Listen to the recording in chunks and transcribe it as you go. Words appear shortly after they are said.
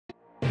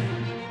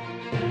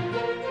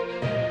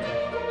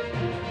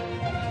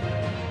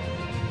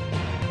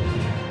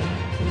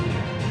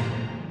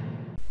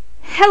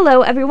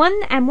Hello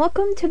everyone, and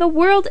welcome to the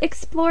World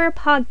Explorer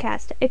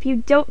podcast. If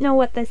you don't know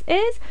what this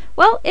is,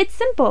 well, it's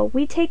simple.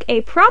 We take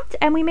a prompt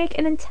and we make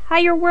an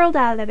entire world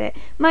out of it.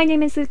 My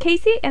name is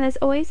Cassie, and as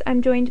always,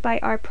 I'm joined by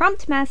our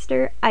prompt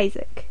master,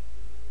 Isaac.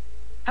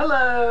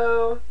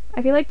 Hello!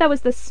 I feel like that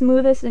was the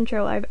smoothest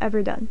intro I've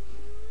ever done,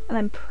 and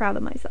I'm proud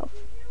of myself.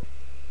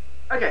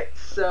 Okay,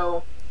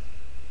 so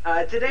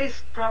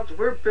today's prompt,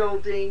 we're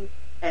building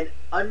an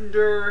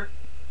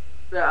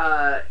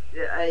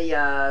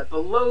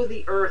below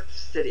the earth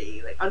city,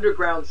 like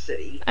underground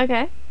city.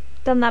 Okay,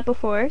 done that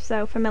before,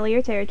 so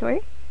familiar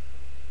territory.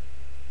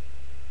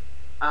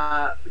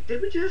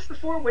 Did we do this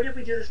before? When did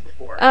we do this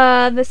before?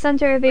 The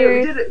center of the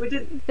earth. We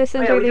did. The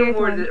center of the earth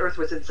where the earth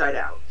was inside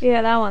out.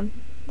 Yeah, that one.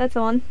 That's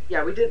the one.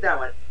 Yeah, we did that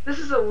one. This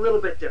is a little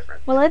bit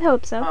different. Well, I'd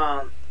hope so.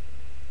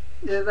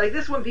 Like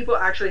this one, people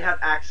actually have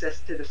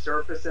access to the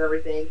surface and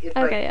everything. It's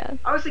okay, yeah.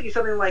 I was thinking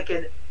something like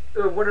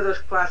one of those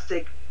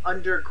classic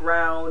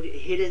underground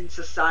hidden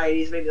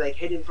societies, maybe like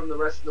hidden from the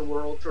rest of the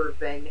world sort of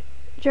thing.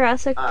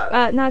 Jurassic,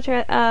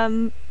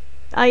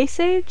 Ice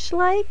Age,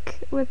 like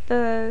with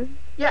the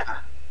yeah,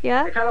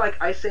 kind of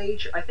like Ice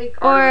Age, I think.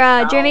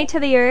 Or Journey to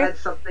the Earth. Had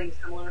something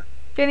similar.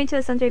 Journey to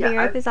the Center of the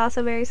Earth is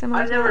also very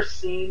similar. I've never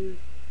seen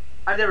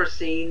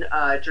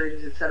Journey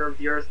to the Center of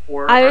the Earth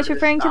or. I was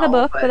referring to the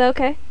book, but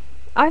okay.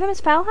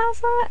 Artemis Fowl has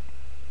that?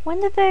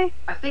 When did they?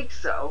 I think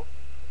so.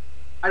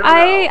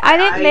 I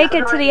didn't make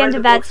it to the end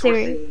of that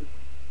series.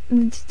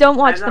 Don't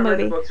watch the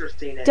movie.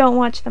 Don't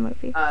watch the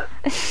movie.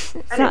 It's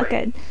anyway, not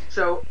good.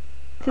 So,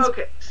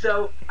 okay,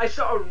 so I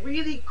saw a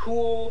really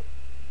cool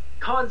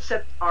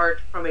concept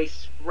art from a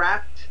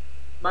scrapped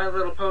My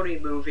Little Pony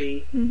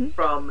movie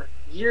from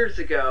years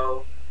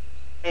ago,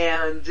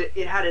 and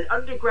it had an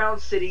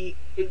underground city.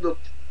 It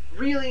looked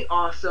really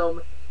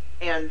awesome,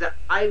 and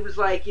I was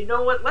like, you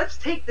know what? Let's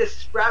take this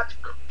scrapped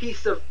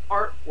piece of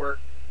artwork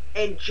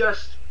and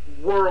just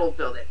world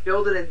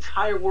build an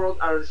entire world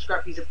out of the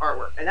scrap piece of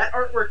artwork. And that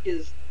artwork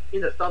is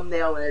in the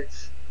thumbnail, and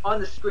it's on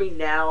the screen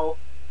now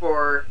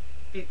for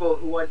people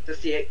who want to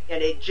see it,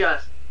 and it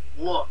just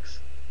looks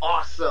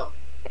awesome.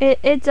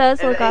 It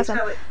does look awesome.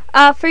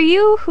 For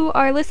you who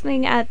are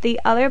listening at the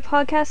other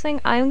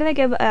podcasting, I'm gonna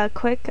give a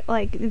quick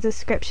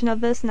description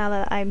of this now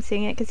that I'm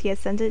seeing it because he has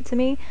sent it to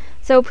me.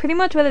 So pretty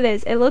much what it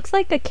is, it looks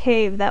like a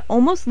cave that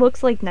almost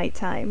looks like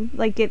nighttime.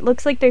 Like it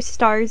looks like there's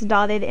stars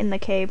dotted in the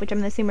cave, which I'm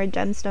gonna assume are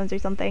gemstones or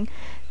something.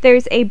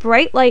 There's a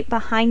bright light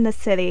behind the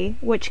city,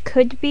 which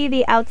could be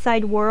the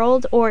outside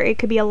world, or it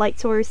could be a light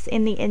source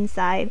in the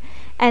inside.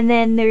 And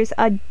then there's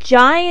a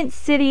giant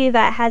city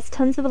that has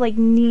tons of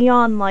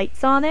neon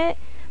lights on it.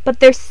 But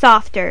they're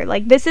softer.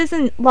 Like, this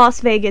isn't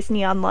Las Vegas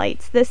neon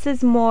lights. This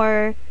is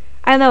more,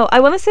 I don't know, I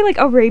want to say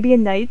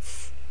Arabian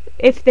Nights,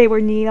 if they were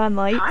neon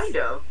lights. Kind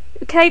of.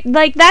 Okay,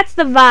 that's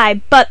the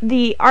vibe, but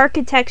the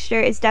architecture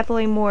is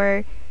definitely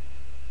more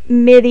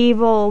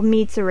medieval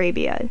meets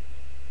Arabia.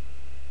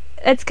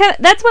 That's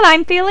what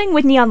I'm feeling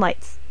with neon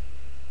lights.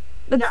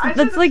 That's a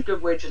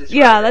good way to describe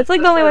it. That's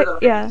the only way,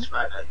 to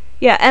describe it.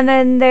 Yeah, and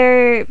then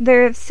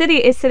their city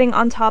is sitting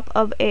on top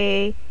of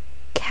a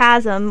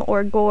chasm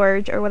or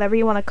gorge or whatever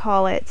you want to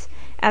call it,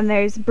 and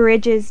there's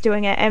bridges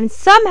doing it, and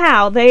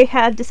somehow they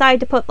have decided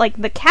to put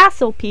the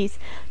castle piece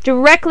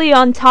directly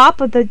on top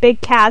of the big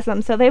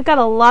chasm, so they've got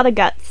a lot of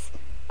guts,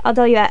 I'll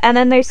tell you that. And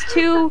then there's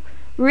two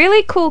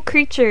really cool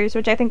creatures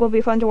which I think will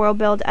be fun to world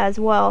build as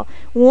well.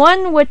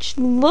 One which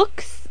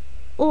looks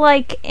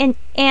like an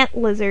ant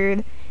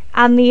lizard,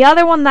 and the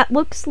other one that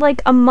looks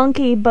like a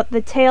monkey but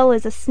the tail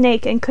is a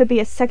snake and could be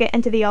a second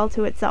entity all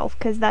to itself,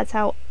 because that's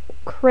how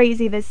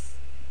crazy this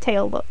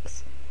tail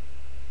looks.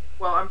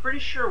 Well, I'm pretty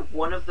sure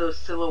one of those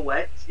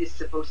silhouettes is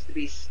supposed to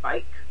be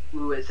Spike,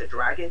 who is a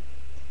dragon.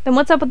 Then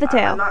what's up with the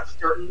tail? I'm not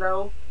certain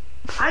though.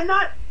 I'm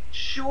not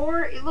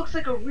sure. It looks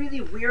like a really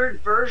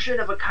weird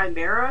version of a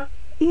chimera.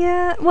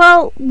 Yeah,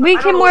 well, we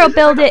can world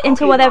build it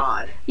into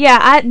whatever.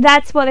 Yeah,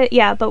 that's what it.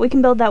 Yeah, but we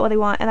can build that what we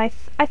want, and I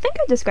think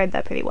I described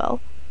that pretty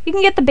well. You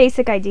can get the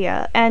basic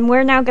idea, and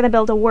we're now gonna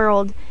build a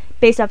world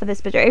based off of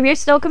this picture. If you're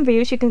still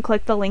confused, you can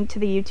click the link to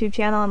the YouTube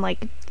channel and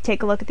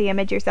take a look at the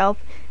image yourself,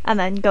 and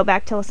then go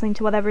back to listening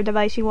to whatever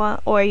device you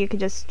want, or you could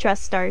just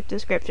trust our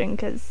description,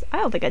 because I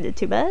don't think I did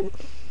too bad.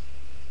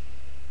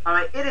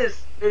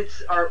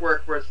 It's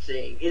artwork worth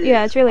seeing.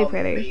 It's really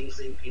pretty.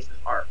 Amazing piece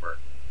of artwork.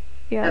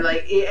 Yeah.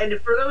 And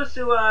for those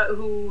who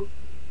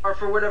are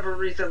for whatever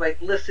reason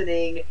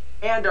listening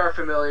and are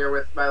familiar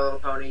with My Little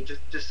Pony,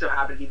 just so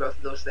happen to be both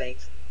of those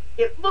things,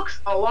 it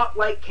looks a lot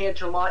like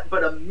Canterlot,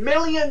 but a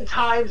million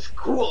times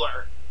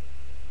cooler.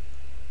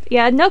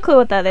 Yeah, no clue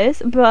what that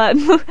is, but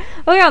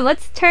okay,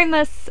 let's turn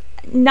this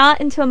not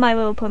into a My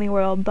Little Pony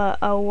world, but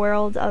a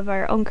world of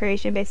our own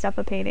creation based off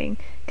a painting.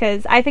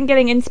 Because I think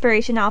getting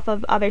inspiration off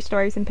of other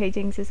stories and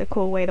paintings is a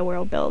cool way to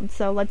world build.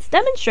 So let's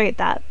demonstrate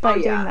that by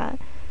doing that.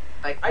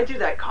 I do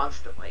that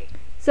constantly.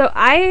 So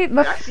I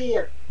see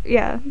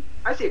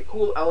a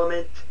cool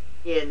element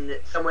in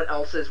someone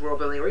else's world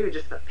building, or even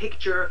just a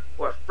picture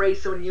or a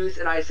phrase someone used,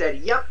 and I said,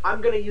 yep,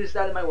 I'm going to use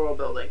that in my world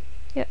building.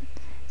 Yep.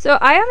 So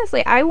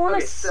I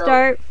want to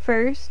start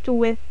first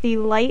with the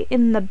light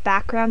in the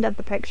background of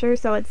the picture.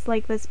 So it's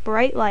like this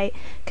bright light,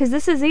 because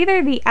this is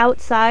either the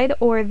outside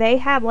or they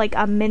have like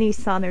a mini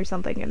sun or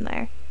something in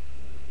there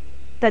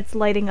that's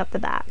lighting up the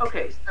back.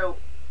 Okay, so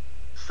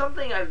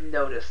something I've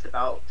noticed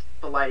about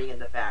the lighting in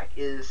the back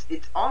is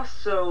it's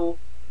also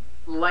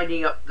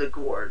lighting up the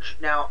gorge.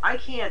 Now, I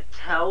can't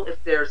tell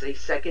if there's a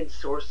second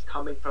source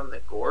coming from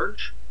the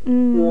gorge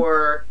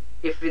or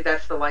if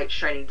that's the light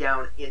shining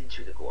down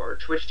into the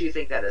gorge. Which do you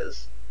think that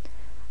is?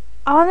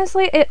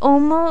 Honestly,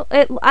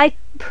 I'm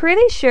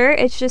pretty sure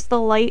it's just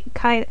the light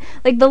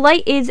like the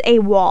light is a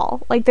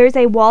wall. Like there's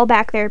a wall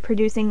back there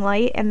producing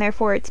light, and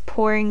therefore it's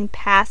pouring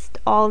past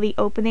all the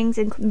openings,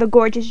 and the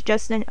gorge is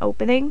just an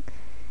opening.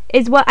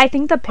 Is what I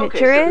think the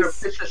picture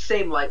is. It's the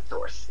same light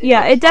source.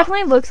 Yeah, it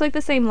definitely looks like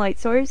the same light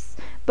source,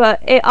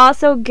 but it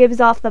also gives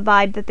off the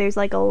vibe that there's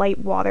like a light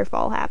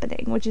waterfall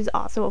happening, which is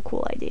also a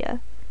cool idea.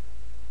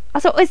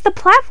 Also, is the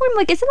platform,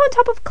 like, is it on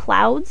top of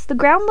clouds? The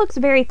ground looks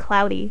very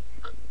cloudy.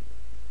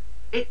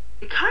 It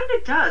kind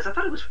of does. I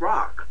thought it was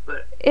rock,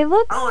 but it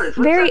looks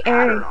very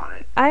airy.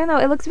 I don't know.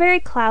 It looks very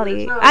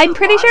cloudy. I'm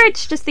pretty sure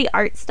it's just the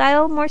art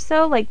style more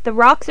so. Like the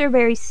rocks are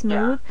very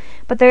smooth,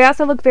 but they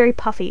also look very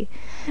puffy.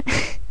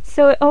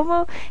 So it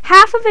almost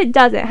half of it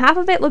doesn't. Half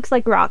of it looks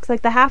like rocks.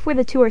 Like the half where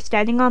the two are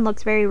standing on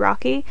looks very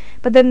rocky,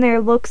 but then there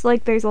looks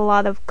like there's a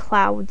lot of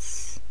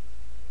clouds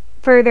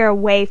further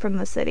away from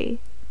the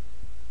city.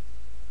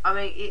 I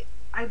mean,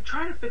 I'm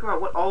trying to figure out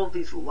what all of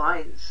these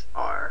lines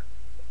are.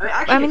 I mean,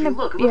 actually, if you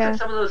look, it looks like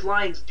some of those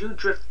lines do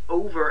drift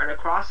over and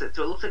across it,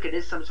 so it looks like it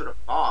is some sort of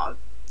fog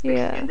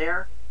mixed in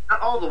there.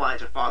 Not all the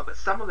lines are fog, but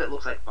some of it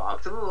looks like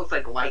fog. Some of it looks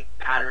like light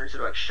patterns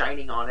that are like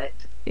shining on it.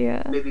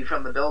 Yeah. Maybe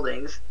from the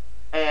buildings.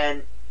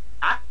 And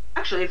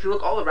actually, if you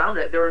look all around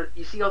it,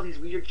 you see all these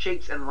weird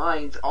shapes and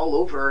lines all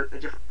over the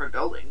different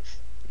buildings.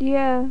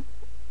 Yeah.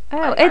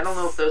 I don't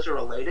know if those are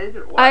related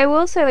or what. I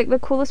will say, like, the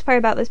coolest part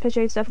about this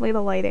picture is definitely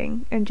the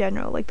lighting in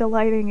general. Like, the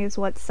lighting is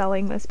what's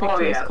selling this picture.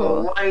 Oh, yeah,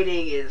 cool. The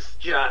lighting is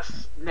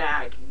just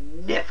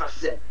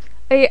magnificent.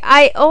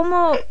 I would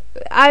almost...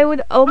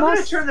 I'm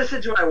gonna turn this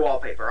into my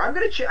wallpaper. I'm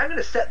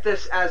gonna set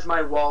this as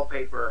my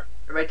wallpaper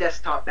or my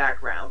desktop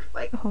background.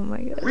 Like, oh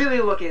my god. Really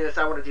looking at this,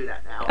 I want to do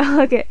that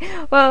now. Okay,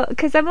 well,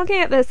 because I'm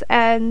looking at this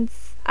and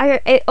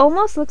it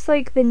almost looks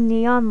like the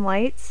neon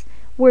lights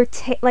were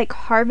like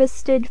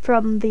harvested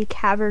from the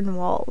cavern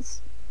walls,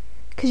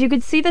 because you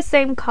could see the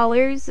same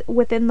colors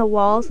within the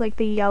walls, like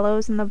the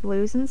yellows and the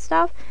blues and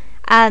stuff,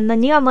 and the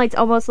neon lights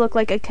almost look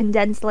like a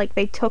condensed, like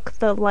they took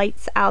the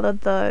lights out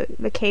of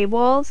the cave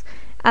walls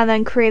and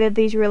then created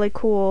these really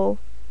cool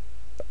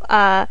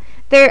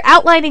they're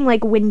outlining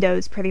like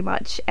windows pretty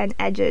much and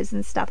edges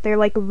and stuff. They're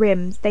like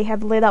rims. They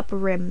have lit up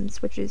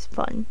rims, which is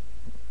fun.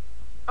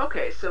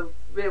 Okay, so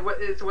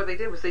what they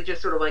did was they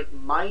just sort of like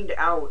mined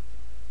out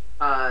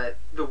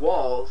the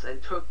walls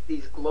and took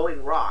these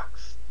glowing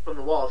rocks from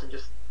the walls and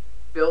just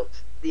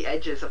built the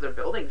edges of their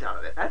buildings out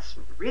of it. That's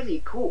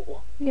really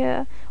cool.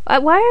 Yeah.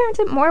 Why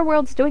aren't more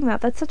worlds doing that?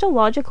 That's such a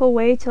logical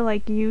way to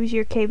like use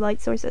your cave light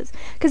sources.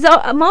 Because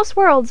most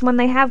worlds, when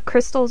they have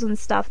crystals and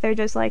stuff, they're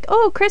just like,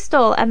 oh,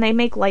 crystal, and they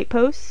make light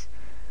posts.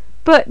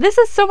 But this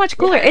is so much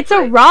cooler. It's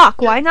a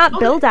rock. Why not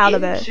build out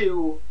of it?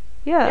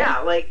 Yeah,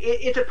 like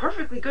it's a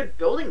perfectly good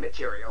building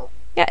material.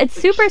 Yeah, it's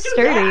super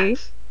sturdy.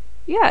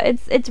 Yeah,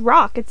 it's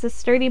rock. It's a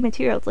sturdy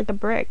material. It's like a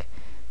brick.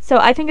 So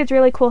I think it's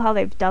really cool how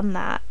they've done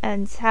that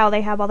and how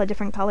they have all the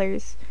different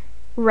colors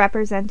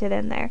represented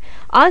in there.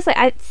 Honestly,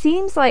 it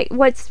seems like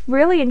what's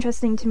really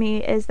interesting to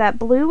me is that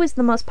blue is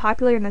the most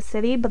popular in the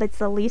city, but it's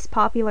the least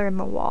popular in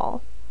the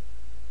wall.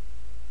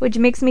 Which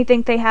makes me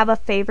think they have a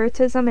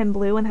favoritism in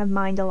blue and have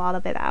mined a lot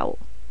of it out.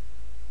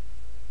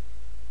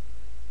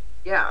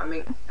 Yeah, I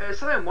mean,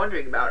 something I'm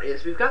wondering about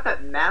is we've got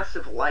that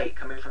massive light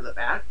coming from the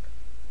back.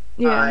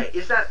 Yeah.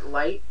 Is that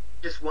light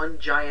just one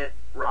giant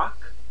rock?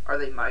 Are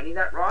they mining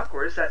that rock,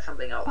 or is that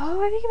something else?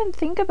 Oh, I didn't even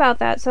think about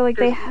that. So, like,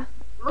 it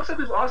looks like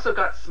we've also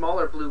got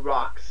smaller blue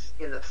rocks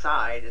in the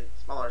side and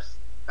smaller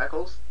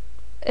speckles.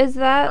 Is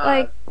that,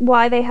 like,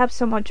 why they have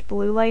so much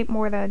blue light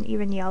more than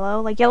even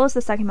yellow? Like, yellow's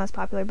the second most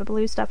popular, but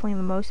blue's definitely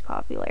the most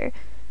popular.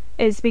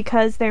 Is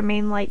because their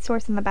main light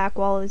source in the back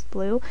wall is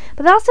blue.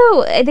 But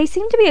also, they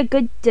seem to be a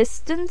good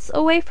distance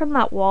away from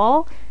that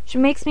wall, which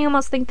makes me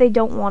almost think they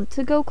don't want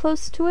to go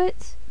close to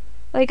it.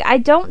 Like, I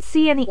don't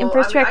see any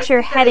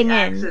infrastructure heading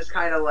in. The is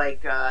kind of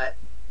like a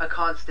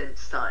constant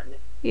sun.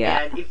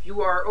 Yeah. And if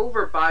you are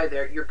over by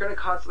there, you're going to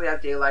constantly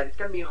have daylight. It's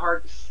going to be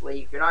hard to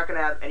sleep. You're not going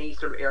to have any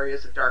sort of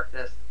areas of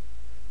darkness.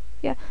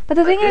 Yeah, but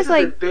the thing is,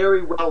 like... This is a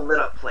very well lit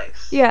up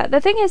place. Yeah,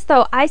 the thing is,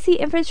 though, I see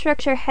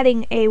infrastructure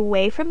heading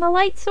away from the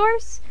light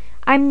source.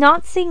 I'm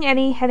not seeing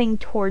any heading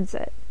towards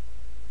it.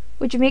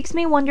 Which makes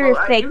me wonder if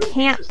they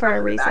can't for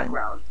a reason.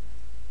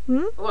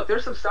 Look,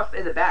 there's some stuff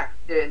in the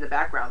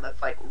background that's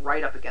like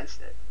right up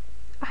against it.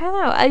 I don't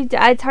know.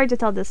 It's hard to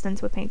tell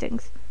distance with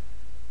paintings.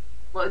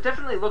 Well, it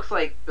definitely looks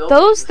like buildings.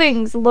 Those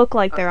things look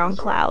like they're on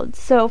clouds.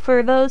 So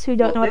for those who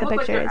don't know what the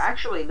picture is,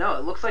 actually no,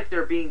 it looks like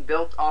they're being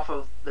built off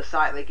of the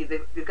side. Like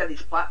they've got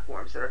these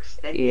platforms that are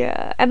extending.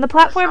 Yeah, and the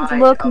platforms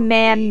look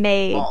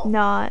man-made,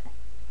 not.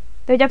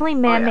 They're definitely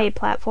man-made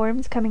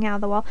platforms coming out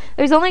of the wall.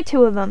 There's only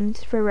 2 of them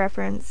for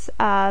reference.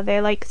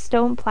 They're like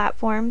stone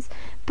platforms.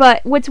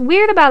 But what's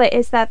weird about it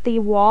is that the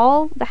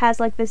wall has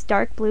like this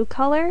dark blue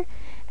color,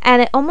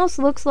 and it almost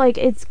looks like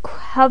it's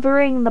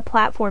covering the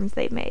platforms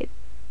they've made.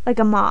 Like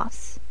a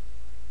moss.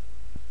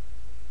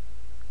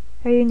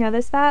 Have you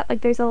noticed that?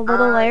 Like there's a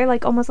little layer,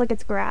 like almost like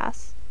it's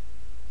grass.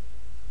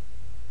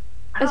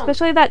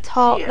 Especially that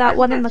that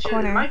one in the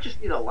corner. It might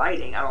just be the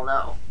lighting, I don't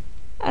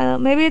know.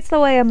 Maybe it's the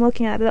way I'm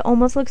looking at it. It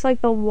almost looks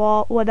like the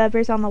wall,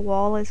 whatever's on the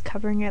wall is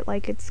covering it,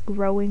 like it's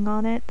growing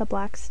on it, the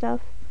black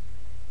stuff.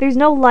 There's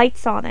no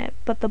lights on it,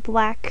 but the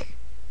black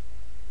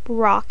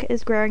rock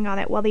is growing on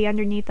it while the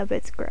underneath of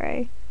it's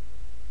gray.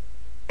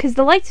 Because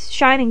the light's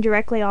shining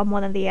directly on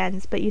one of the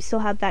ends, but you still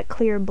have that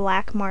clear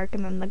black mark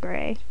and then the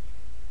gray.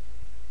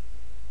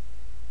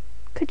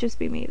 Could just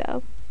be me,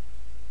 though.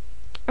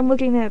 I'm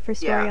looking at it for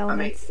story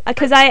elements.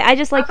 Because I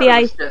just like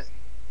I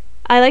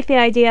like the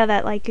idea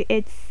that, like,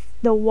 it's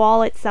the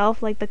wall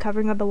itself, like, the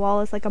covering of the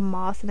wall is like a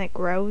moss and it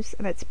grows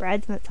and it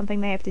spreads and it's something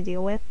they have to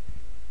deal with.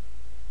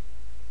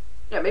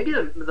 Yeah, maybe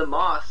the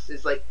moss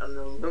is like a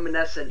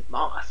luminescent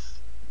moss.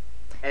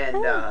 And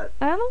I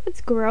don't know if it's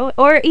growing,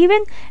 or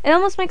even it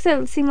almost makes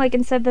it seem like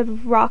instead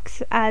of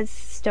rocks as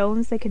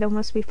stones, they could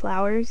almost be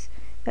flowers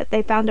that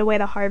they found a way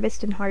to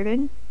harvest and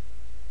harden.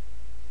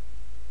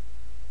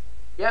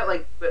 Yeah,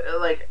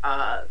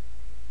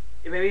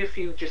 maybe if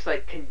you just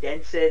like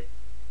condense it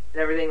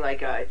and everything, like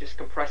just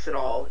compress it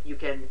all, you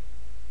can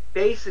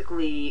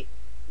basically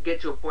get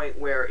to a point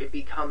where it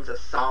becomes a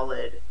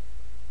solid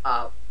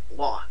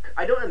block.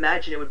 I don't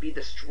imagine it would be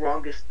the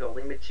strongest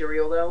building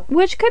material, though.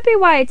 Which could be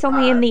why it's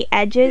only in the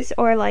edges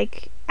or,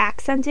 like,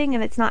 accenting,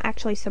 and it's not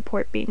actually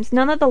support beams.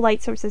 None of the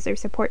light sources are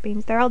support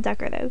beams. They're all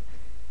decorative.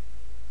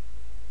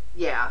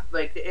 Yeah,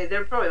 like,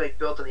 they're probably, like,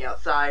 built on the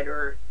outside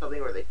or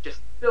something, or they just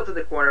built in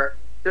the corner.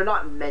 They're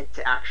not meant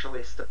to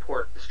actually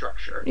support the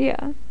structure.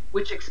 Yeah.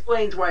 Which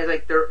explains why,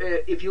 like,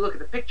 if you look at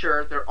the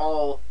picture, they're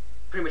all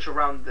pretty much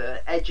around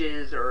the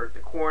edges or the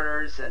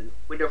corners and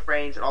window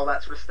frames and all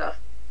that sort of stuff.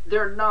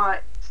 They're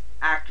not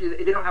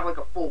they don't have like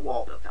a full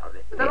wall built out of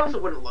it. But that also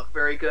wouldn't look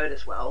very good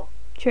as well.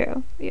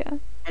 True, yeah.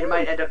 And it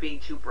might end up being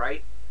too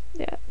bright.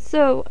 Yeah.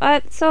 So I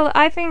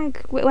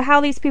think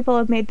how these people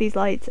have made these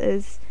lights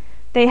is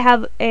they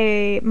have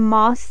a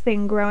moss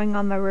thing growing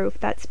on the roof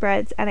that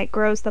spreads and it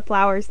grows the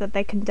flowers that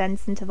they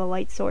condense into the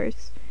light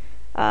source.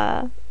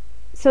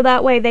 So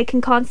that way they can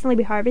constantly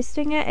be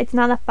harvesting it. It's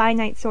not a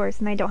finite source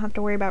and they don't have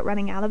to worry about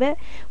running out of it,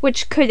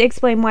 which could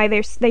explain why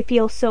they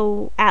feel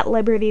so at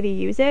liberty to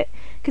use it.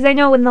 Because I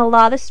know in a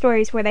lot of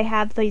stories where they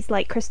have these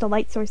like crystal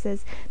light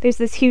sources, there's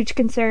this huge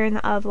concern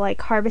of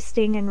like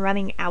harvesting and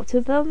running out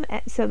of them,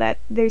 so that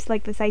there's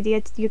like this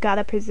idea you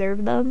gotta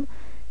preserve them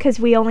because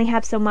we only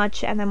have so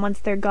much, and then once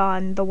they're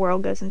gone, the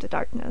world goes into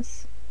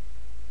darkness.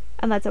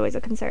 And that's always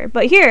a concern.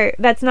 But here,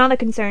 that's not a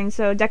concern,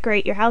 so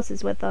decorate your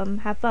houses with them,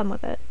 have fun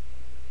with it.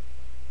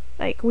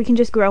 Like, we can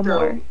just grow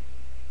more.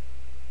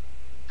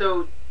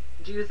 So,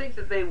 do you think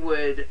that they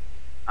would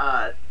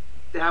have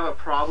a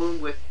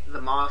problem with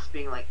the moss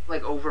being,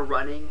 like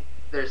overrunning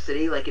their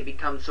city? Like, it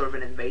becomes sort of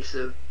an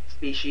invasive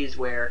species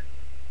where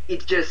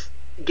it just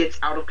gets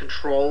out of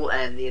control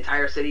and the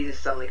entire city is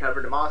suddenly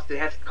covered in moss? Do they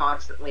have to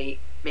constantly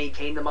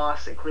maintain the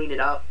moss and clean it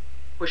up,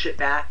 push it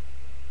back?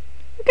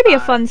 It could be a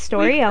fun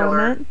story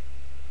element.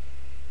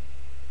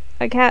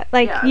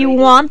 You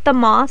want the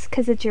moss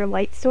because it's your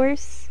light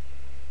source,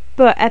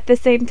 but at the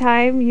same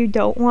time, you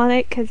don't want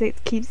it because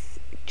it keeps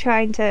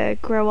trying to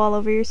grow all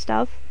over your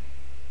stuff.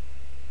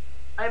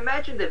 I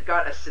imagine they've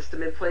got a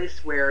system in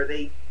place where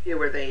they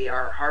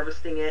are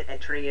harvesting it and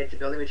turning it into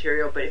building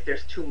material, but if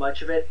there's too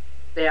much of it,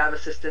 they have a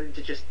system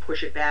to just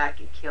push it back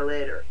and kill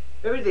it, or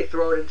maybe they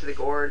throw it into the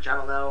gorge, I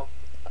don't know.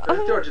 Or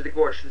they throw it into the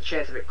gorge for the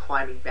chance of it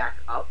climbing back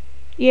up.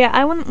 Yeah,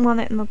 I wouldn't want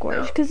it in the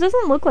gorge, because it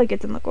doesn't look like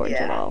it's in the gorge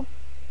at all.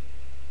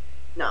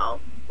 No.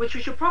 Which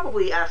we should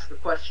probably ask the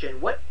question,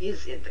 what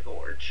is in the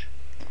gorge?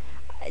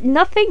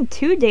 Nothing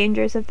too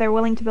dangerous if they're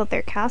willing to build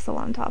their castle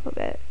on top of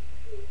it.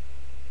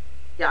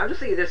 Yeah, I'm just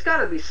thinking there's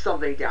gotta be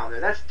something down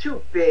there. That's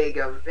too big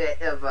of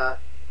a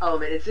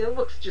element. It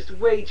looks just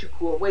way too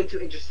cool, way too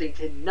interesting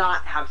to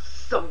not have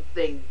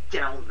something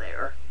down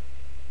there.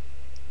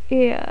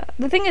 Yeah.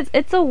 The thing is,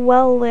 it's a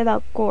well-lit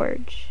up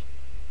gorge.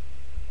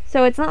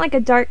 So it's not like a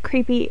dark,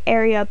 creepy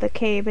area of the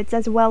cave. It's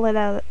as well lit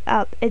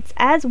up. It's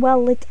as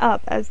well lit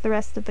up as the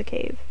rest of the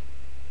cave.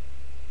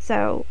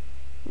 So,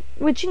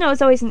 which,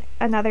 is always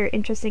another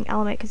interesting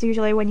element, because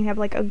usually when you have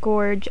like a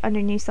gorge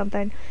underneath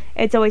something,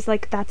 it's always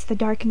like that's the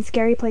dark and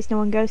scary place no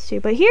one goes to.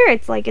 But here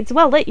it's like it's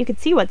well lit. You can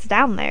see what's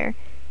down there.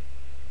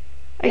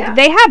 Like,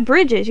 they have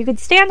bridges. You could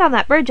stand on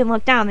that bridge and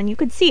look down, and you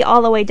could see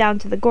all the way down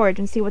to the gorge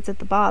and see what's at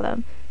the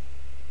bottom.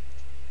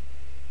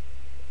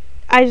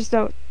 I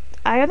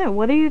I don't know,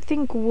 what do you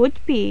think would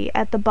be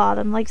at the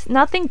bottom? Like,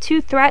 nothing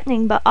too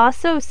threatening, but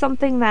also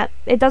something that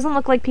it doesn't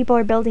look like people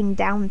are building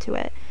down to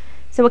it.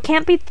 So it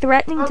can't be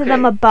threatening to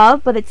them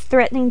above, but it's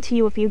threatening to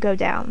you if you go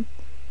down.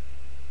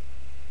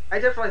 I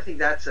definitely think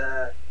that's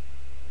a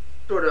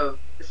sort of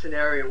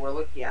scenario we're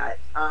looking at.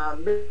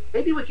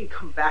 Maybe we can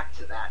come back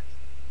to that,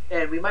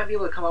 and we might be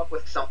able to come up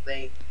with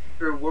something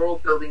through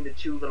world building the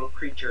two little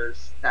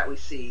creatures that we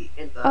see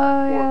in the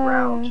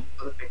foreground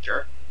of the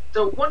picture.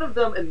 So one of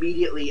them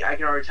immediately, I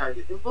can already tell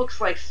you, it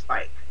looks like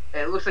Spike.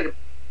 It looks like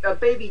a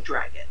baby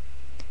dragon.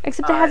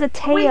 Except it has a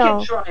tail. We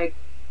can try.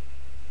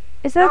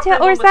 Is that a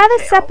tail, or is that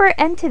a separate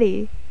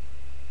entity?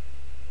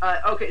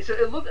 Okay, so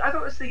it looked. I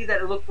thought I was thinking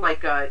that it looked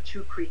like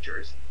two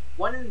creatures.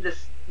 One in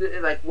this,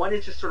 one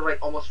is just sort of like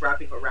almost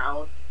wrapping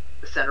around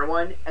the center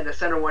one, and the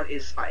center one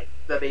is Spike,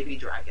 the baby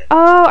dragon.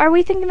 Oh, are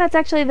we thinking that's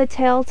actually the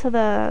tail to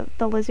the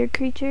lizard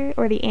creature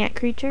or the ant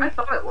creature? I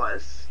thought it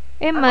was.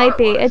 It might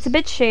be. It's a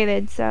bit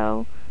shaded,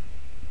 so.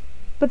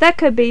 But that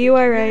could be. You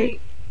are right.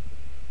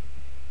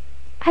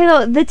 I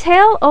know the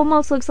tail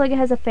almost looks like it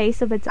has a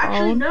face of its own.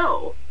 Actually,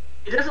 no.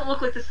 It doesn't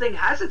look like this thing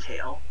has a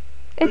tail.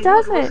 It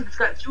doesn't. Like it's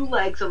got two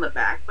legs on the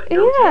back, but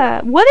no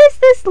tail. What is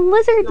this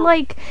lizard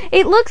like?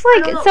 It looks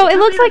like it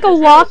looks like a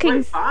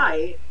walking.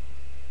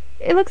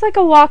 It looks like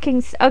a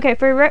walking. Okay,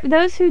 for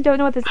those who don't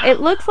know what this,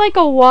 it looks like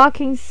a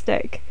walking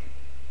stick,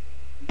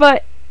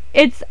 but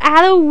it's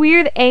at a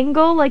weird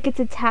angle, like it's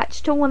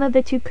attached to one of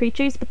the two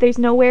creatures, but there's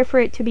nowhere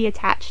for it to be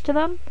attached to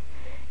them.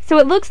 So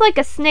it looks like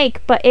a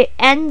snake, but it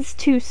ends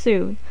too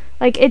soon.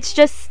 Like it's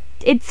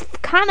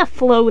kind of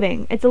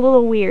floating. It's a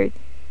little weird.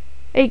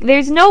 Like,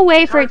 there's no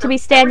way for it to be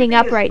standing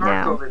up right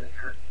now.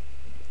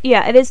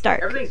 Yeah, it is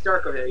dark. Everything's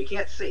dark over there. You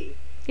can't see.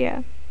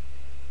 Yeah.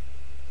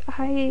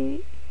 I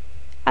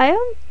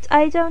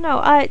don't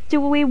know. Do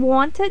we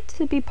want it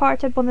to be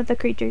part of one of the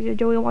creatures, or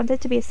do we want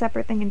it to be a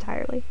separate thing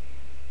entirely?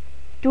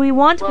 Do we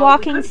want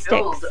walking sticks? We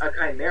could build a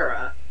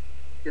chimera,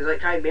 because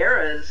like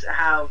chimeras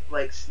have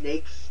like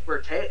snakes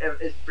for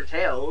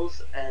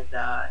tails, and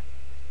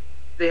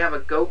they have a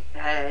goat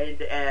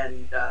head,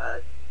 and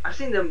I've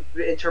seen them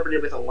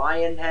interpreted with a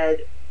lion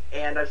head,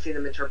 and I've seen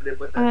them interpreted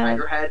with a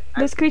tiger head.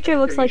 This creature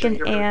looks like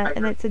an ant,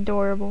 and it's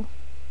adorable.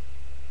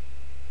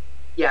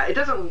 Yeah, it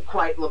doesn't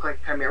quite look like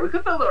a chimera. We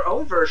could build our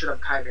own version of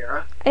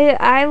chimera.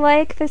 I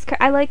like this.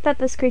 I like that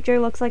this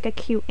creature looks like a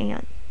cute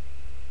ant.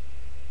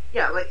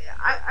 Yeah, like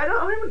I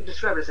don't even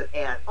describe it as an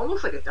ant.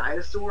 Almost like a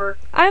dinosaur.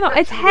 I don't know.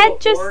 Its head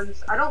just.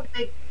 Horns. I don't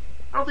think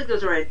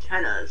those are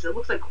antennas. It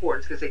looks like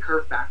horns because they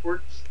curve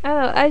backwards. I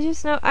don't know. I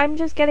just know. I'm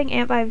just getting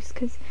ant vibes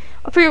because,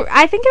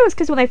 I think it was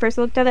because when I first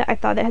looked at it, I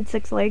thought it had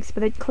 6 legs,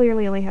 but it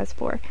clearly only has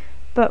 4.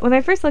 But when I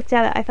first looked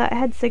at it, I thought it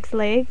had 6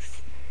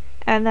 legs,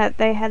 and that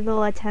they had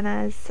little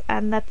antennas,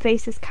 and the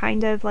face is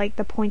kind of like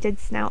the pointed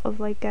snout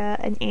of like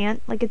an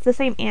ant. Like it's the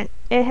same ant.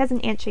 It has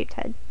an ant-shaped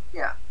head.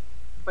 Yeah,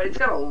 but it's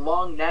got a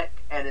long neck,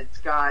 and it's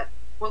got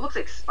what looks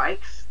like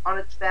spikes on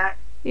its back.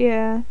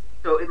 Yeah.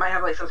 So it might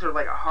have like some sort of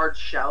like a hard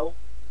shell.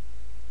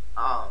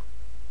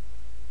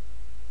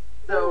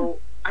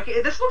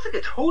 This looks like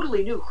a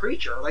totally new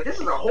creature. Like this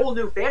is a whole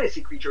new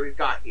fantasy creature we've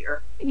got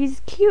here.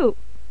 He's cute.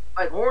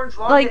 Like horns,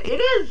 long. Like it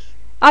is.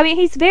 I mean,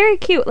 he's very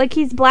cute. Like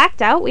he's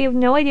blacked out. We have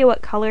no idea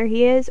what color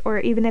he is, or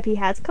even if he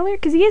has color,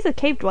 because he is a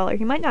cave dweller.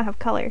 He might not have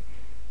color.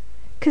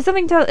 Because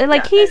something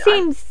he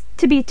seems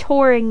to be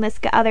touring this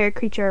other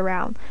creature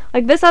around.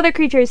 Like this other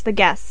creature is the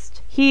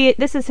guest.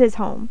 This is his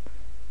home.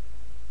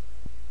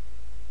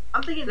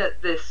 I'm thinking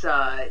that this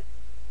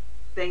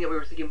thing that we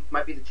were thinking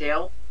might be the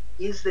tail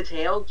is the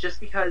tail, just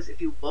because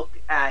if you look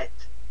at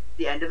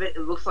the end of it,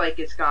 it looks like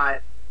it's got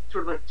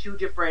sort of like 2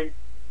 different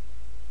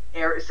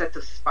sets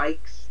of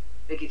spikes,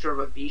 making sort of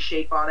a V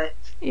shape on it.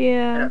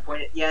 Yeah. And a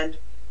point at the end,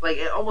 like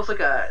almost like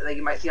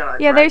you might see on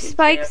a their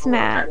spikes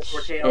match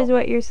is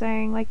what you're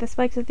saying. Like the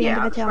spikes at the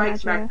end of the tail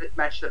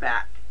match the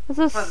back.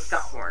 Plus it's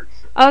got horns.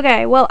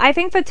 Okay, well, I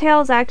think the tail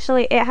is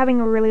actually it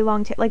having a really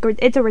long tail. Like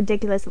it's a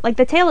ridiculous. Like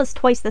the tail is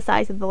twice the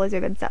size of the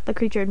lizard himself, the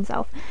creature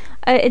himself.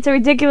 It's a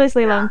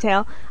ridiculously long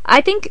tail. I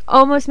think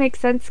almost makes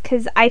sense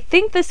because I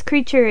think this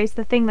creature is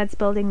the thing that's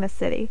building the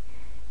city,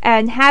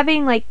 and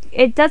having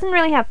it doesn't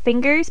really have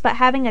fingers, but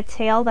having a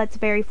tail that's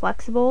very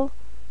flexible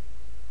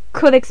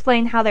could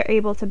explain how they're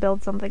able to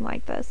build something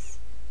like this.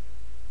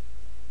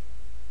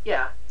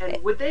 Yeah,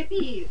 and would they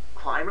be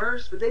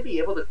climbers? Would they be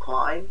able to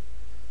climb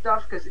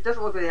stuff? Because it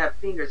doesn't look like they have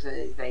fingers or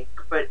anything,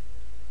 but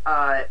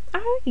I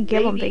could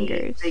give them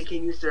fingers. They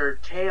can use their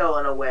tail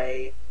in a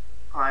way.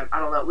 I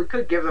don't know. We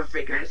could give them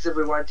fingers if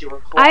we wanted to, or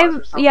claws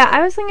or something. Yeah,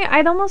 I was thinking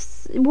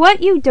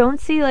what you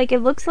don't see, like, it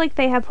looks like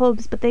they have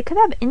hooves, but they could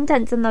have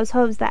indents in those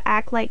hooves that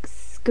act like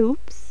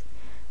scoops,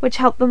 which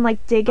help them,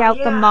 like, dig out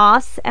the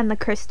moss and the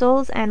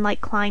crystals and,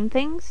 like, climb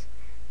things.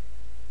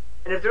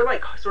 And if they're,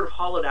 like, sort of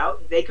hollowed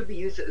out, they could be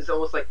used as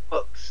almost like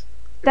hooks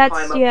to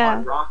climb up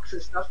on rocks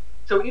and stuff.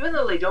 So even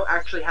though they don't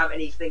actually have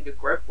anything to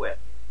grip with,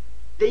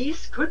 they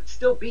could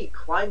still be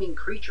climbing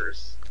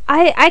creatures.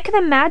 I could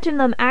imagine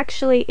them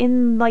actually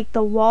in like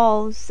the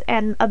walls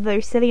and of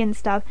their city and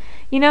stuff.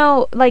 You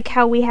know, like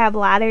how we have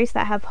ladders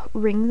that have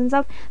rings and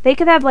stuff. They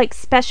could have like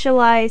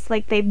specialized,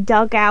 like they've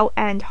dug out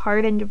and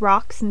hardened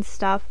rocks and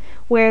stuff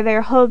where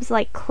their hooves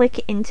like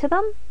click into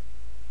them.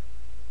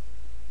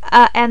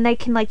 And they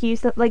can like use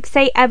them. Like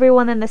say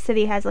everyone in the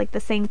city has like the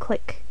same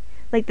click,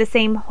 like the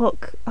same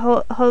hoof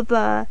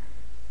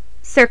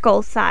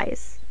circle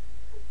size.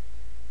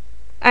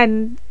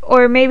 And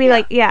or maybe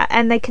like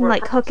and they can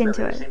like hook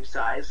into it. Same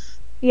size.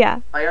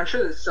 Yeah. Like I'm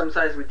sure that some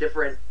size would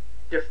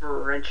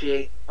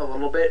differentiate a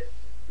little bit,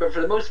 but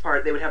for the most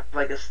part, they would have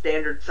like a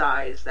standard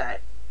size that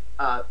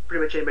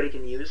pretty much anybody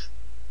can use.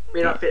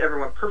 May not fit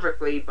everyone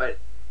perfectly, but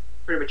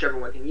pretty much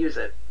everyone can use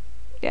it.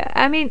 Yeah,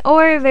 I mean,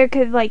 or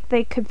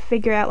they could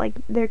figure out like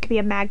there could be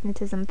a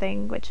magnetism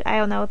thing, which I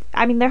don't know.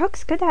 I mean, their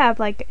hooks could have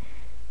like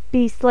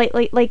be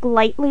slightly like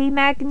lightly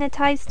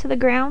magnetized to the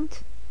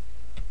ground.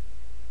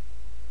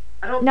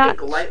 I don't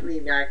think lightly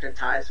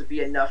magnetized would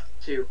be enough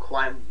to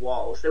climb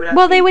walls.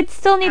 They would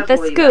still need the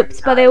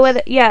scoops, but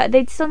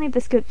they'd still need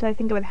the scoops, so I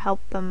think it would help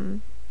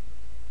them.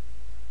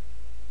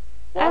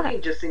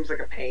 Walking just seems like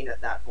a pain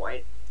at that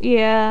point.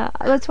 Yeah,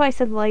 that's why I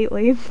said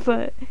lightly,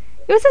 but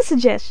it was a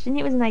suggestion,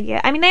 it was an idea.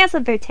 I mean, they also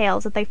have their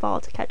tails that they fall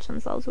to catch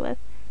themselves with.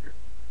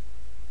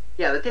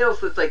 Yeah, the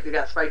tails looks like they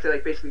got spikes that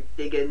like basically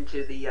dig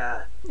into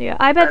the yeah,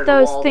 I bet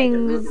those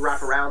things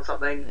wrap around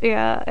something.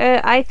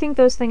 Yeah, I think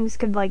those things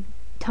could like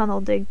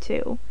tunnel dig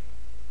too.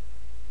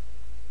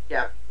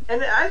 Yeah,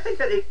 and I think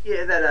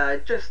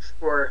that just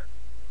for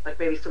like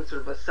maybe some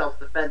sort of a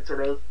self-defense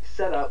sort of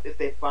setup, if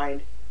they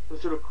find some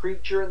sort of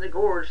creature in the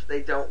gorge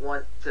they don't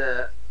want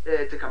to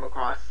come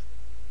across,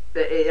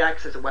 that it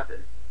acts as a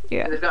weapon.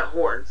 Yeah, and they've got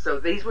horns, so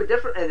these would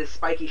definitely, and a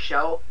spiky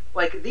shell.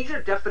 Like these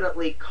are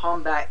definitely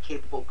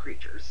combat-capable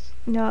creatures.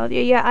 No,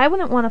 yeah, I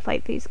wouldn't want to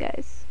fight these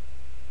guys.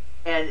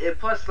 And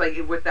plus, like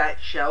with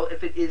that shell,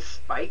 if it is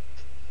spiked,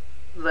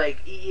 like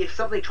if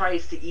something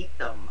tries to eat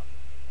them,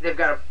 they've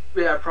got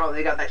a problem.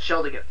 They got that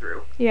shell to get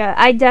through. Yeah,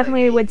 I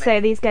definitely would say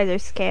these guys are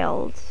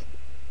scaled.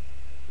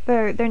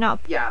 They're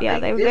not. Yeah,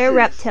 they're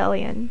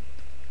reptilian.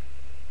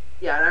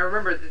 Yeah, and I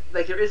remember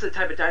like there is a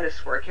type of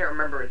dinosaur, I can't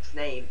remember its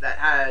name, that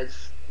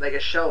has like a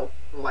shell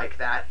like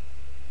that.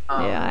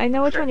 Yeah, I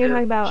know which one you're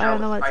talking about. I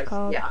don't know what it's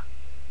called. Yeah,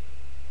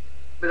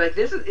 but like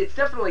it's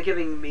definitely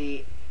giving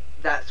me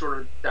that sort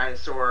of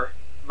dinosaur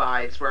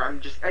vibes where I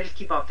just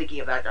keep on thinking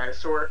of that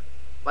dinosaur.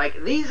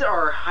 Like these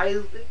are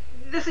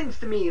this seems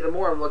to me, the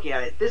more I'm looking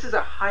at it, this is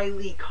a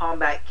highly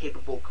combat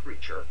capable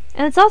creature.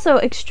 And it's also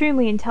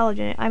extremely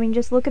intelligent. I mean,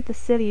 just look at the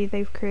city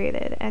they've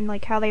created and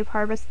like how they've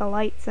harvested the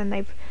lights and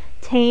they've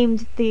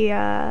tamed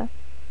back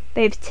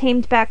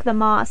the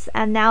moss,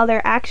 and now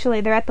they're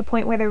at the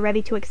point where they're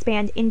ready to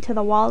expand into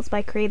the walls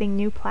by creating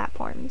new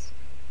platforms.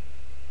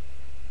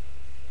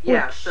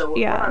 Yeah,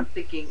 what I'm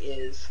thinking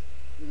is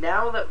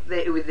now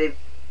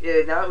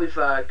that we've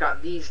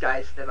got these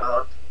guys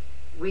developed,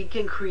 we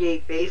can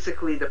create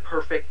basically the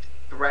perfect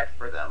threat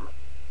for them.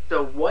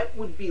 So what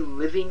would be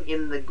living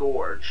in the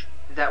gorge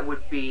that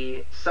would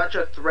be such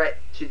a threat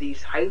to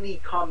these highly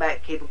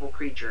combat capable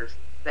creatures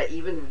that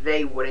even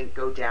they wouldn't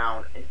go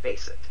down and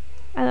face it?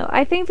 I know.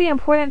 I think the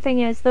important thing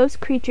is those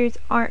creatures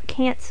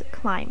can't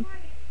climb.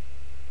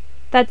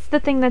 That's the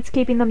thing that's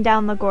keeping them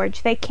down the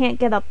gorge. They can't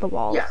get up the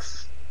walls.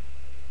 Yes.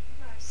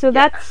 So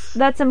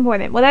that's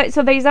important.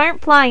 So these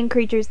aren't flying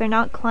creatures, they're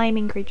not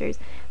climbing creatures,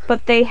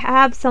 but they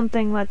have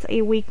something that's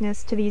a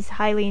weakness to these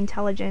highly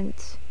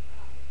intelligent,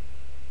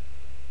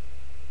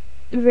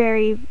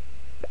 very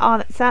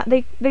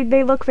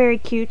they look very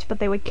cute, but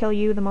they would kill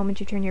you the moment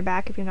you turn your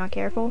back if you're not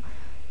careful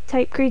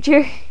type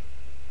creature.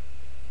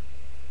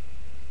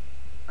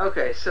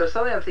 Okay, so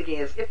something I'm thinking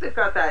is if they've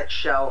got that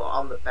shell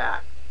on the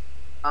back,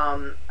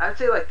 I'd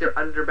say like their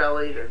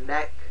underbelly, their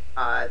neck,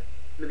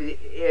 maybe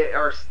they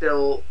are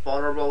still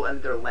vulnerable,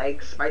 and their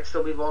legs might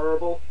still be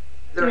vulnerable.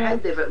 Their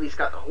head, they've at least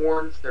got the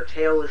horns. Their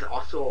tail is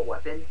also a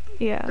weapon.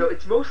 Yeah. So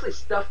it's mostly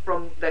stuff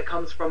that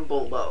comes from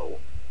below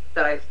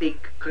that I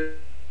think could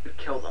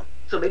kill them.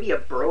 So maybe a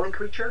burrowing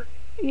creature.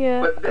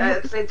 Yeah. But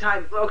at the same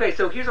time, okay.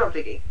 So here's what I'm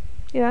thinking.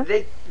 Yeah.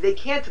 They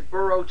can't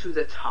burrow to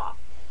the top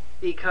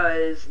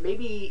because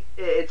maybe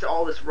it's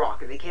all this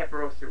rock and they can't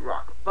burrow through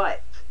rock.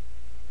 But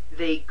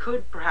they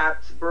could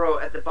perhaps burrow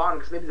at the bottom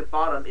because maybe the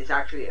bottom is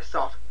actually a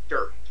soft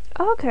dirt.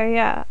 Okay,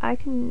 yeah, I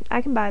can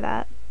buy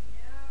that.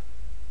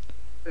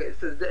 Okay,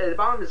 so the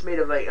bottom is made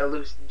of like a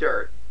loose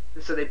dirt,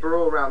 and so they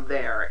burrow around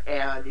there.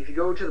 And if you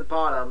go to the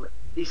bottom,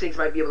 these things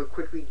might be able to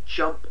quickly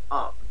jump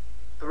up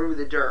through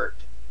the dirt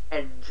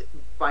and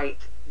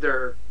bite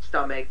their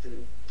stomachs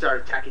and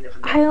start attacking them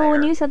from there. I know,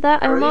 when you said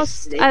that, I don't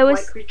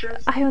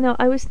know,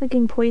 I was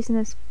thinking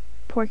poisonous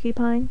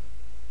porcupine.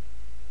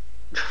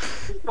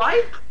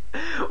 Why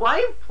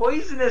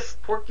poisonous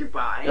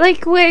porcupine?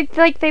 Like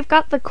they've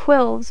got the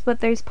quills, but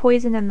there's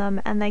poison in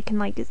them, and they can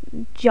like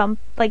jump,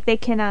 like they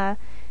can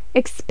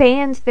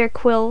expand their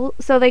quill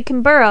so they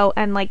can burrow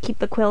and like keep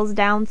the quills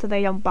down so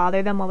they don't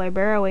bother them while they're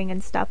burrowing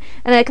and stuff.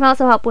 And it can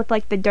also help with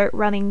like the dirt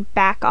running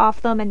back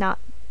off them and not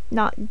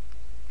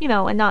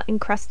and not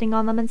encrusting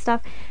on them and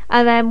stuff.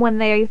 And then when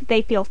they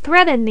feel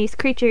threatened, these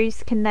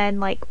creatures can then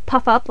like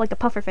puff up like a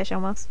pufferfish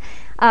almost,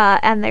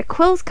 and their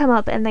quills come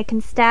up and they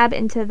can stab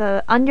into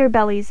the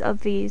underbellies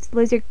of these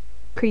lizard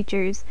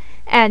creatures,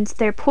 and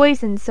they're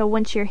poisoned. So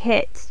once you're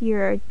hit,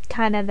 you're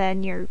kind of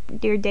then your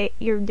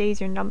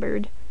days are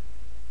numbered.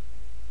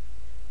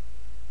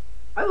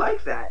 I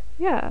like that.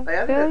 Yeah,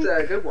 I think that's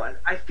a good one.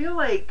 I feel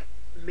like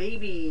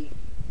maybe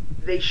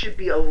they should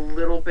be a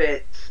little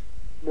bit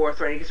more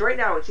threatening, because right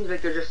now it seems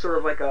like they're just sort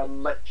of like a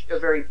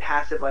very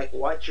passive, like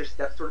watch your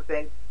step sort of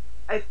thing.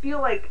 I feel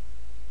like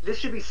this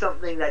should be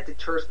something that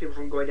deters people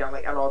from going down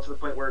like at all, to the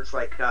point where it's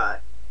like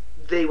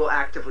they will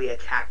actively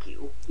attack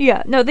you.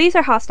 Yeah, no, these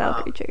are hostile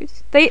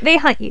creatures. They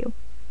hunt you.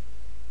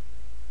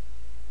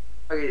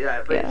 Okay,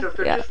 yeah, but so if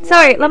they're just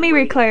sorry, let me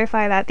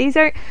re-clarify that. These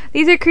are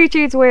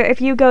creatures where if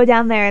you go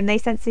down there and they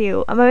sense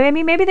you, I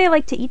mean, maybe they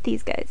like to eat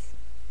these guys.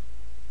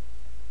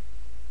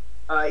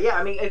 Yeah,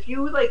 I mean, if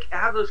you like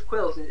have those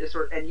quills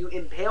and you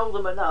impale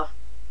them enough,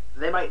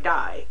 they might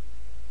die.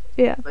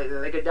 Yeah, like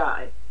they could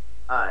die.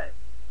 And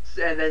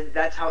then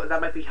that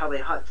might be how they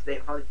hunt. They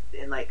hunt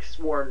in like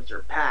swarms or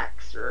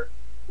packs or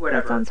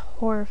whatever. That sounds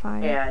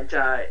horrifying. And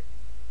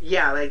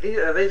yeah, like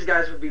these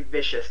guys would be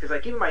vicious, because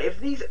like keep in mind, if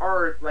these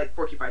are like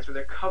porcupines where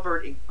they're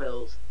covered in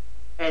quills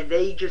and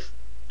they just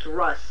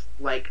thrust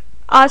like.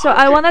 So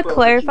I want to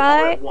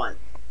clarify.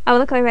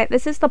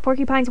 This is the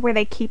porcupines where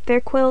they keep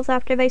their quills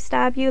after they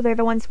stab you. They're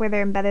the ones where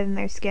they're embedded in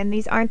their skin.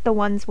 These aren't the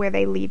ones where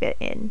they leave it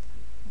in.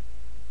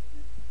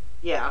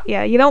 Yeah.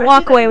 Yeah, you don't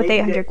walk away with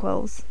 800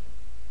 quills.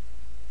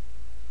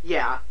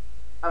 Yeah.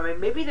 I mean,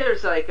 maybe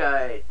there's like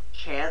a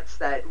chance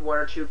that one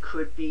or two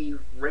could be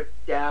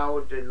ripped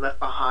out and left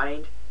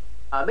behind.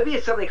 Maybe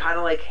it's something kind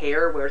of like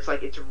hair, where it's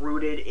like it's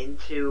rooted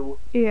into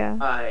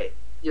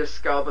your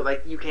skull, but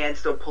like you can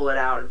still pull it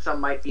out, and some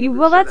might be.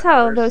 Well, that's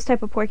how those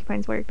type of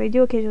porcupines work. They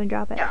do occasionally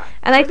drop it. Yeah,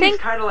 and I think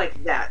it's kind of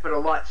like that, but a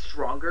lot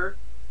stronger.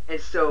 And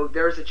so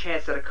there's a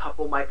chance that a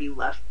couple might be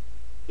left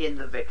in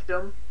the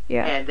victim.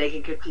 Yeah. And they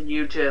can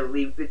continue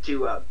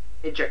to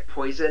inject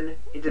poison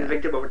into the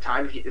victim over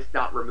time if it's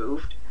not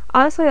removed.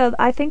 Honestly,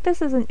 I think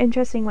this is an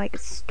interesting like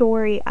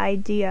story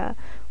idea.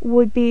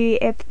 Would be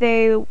if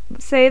they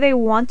say they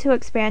want to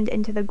expand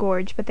into the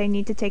gorge, but they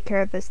need to take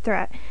care of this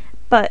threat.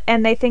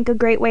 And they think a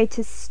great way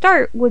to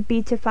start would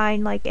be to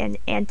find like an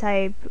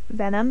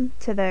anti-venom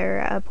to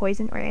their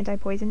poison, or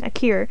anti-poison, a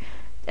cure,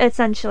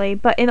 essentially.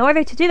 But in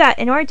order to do that,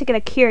 in order to get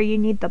a cure, you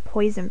need the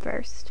poison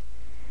first.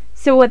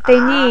 So what they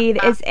need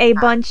is a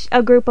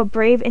group of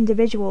brave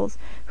individuals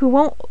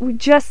who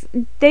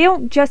they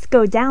don't just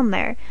go down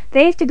there.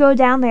 They have to go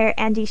down there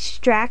and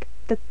extract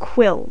the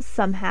quills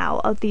somehow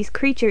of these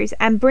creatures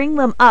and bring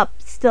them up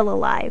still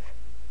alive.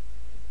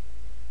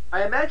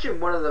 I imagine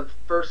one of the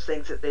first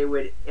things that they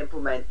would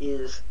implement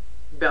is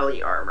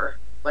belly armor.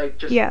 Like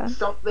just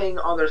something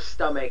on their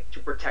stomach to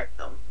protect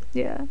them.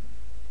 Yeah.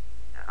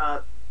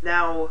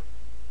 Now,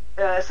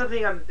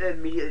 something I'm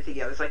immediately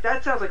thinking of is like,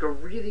 that sounds like a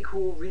really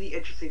cool, really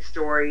interesting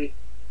story,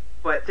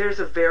 but there's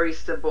a very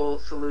simple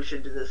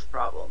solution to this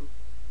problem.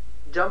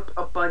 Dump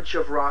a bunch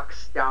of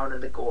rocks down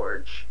in the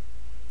gorge.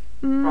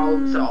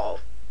 Problem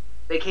solved.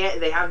 They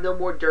have no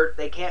more dirt,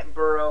 they can't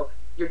burrow,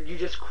 you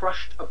just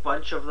crushed a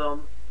bunch of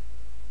them.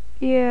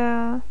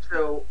 Yeah.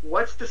 So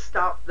what's to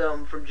stop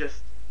them from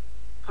just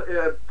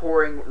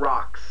pouring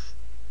rocks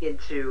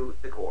into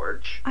the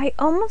gorge? I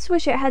almost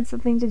wish it had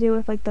something to do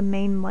with like the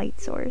main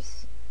light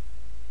source.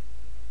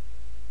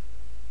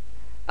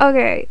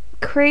 Okay,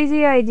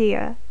 crazy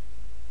idea.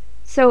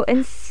 So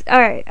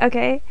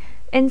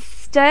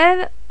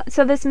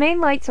so this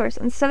main light source,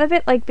 instead of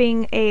it like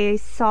being a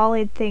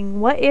solid thing,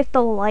 what if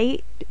the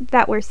light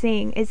that we're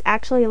seeing is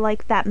actually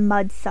like that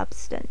mud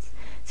substance?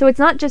 So it's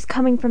not just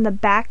coming from the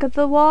back of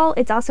the wall,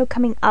 it's also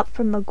coming up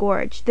from the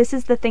gorge. This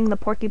is the thing the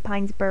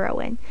porcupines burrow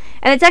in.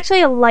 And it's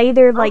actually a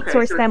lighter light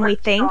source than we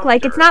think. Softer.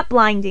 Like, it's not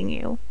blinding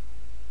you.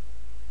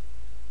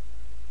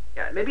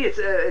 Yeah, maybe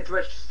it's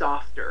much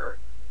softer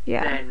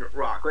than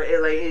rock. Right?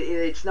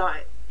 It's not...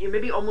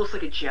 Maybe almost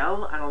like a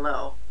gel? I don't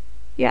know.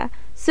 Yeah.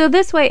 So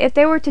this way, if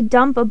they were to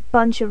dump a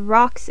bunch of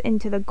rocks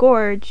into the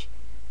gorge,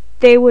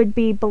 they would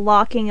be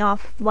blocking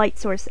off light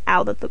source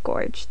out of the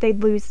gorge.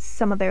 They'd lose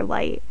some of their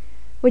light.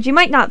 Which you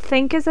might not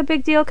think is a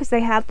big deal because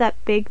they have that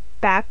big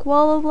back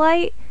wall of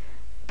light,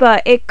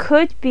 but it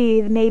could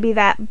be maybe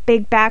that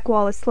big back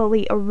wall is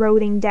slowly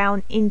eroding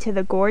down into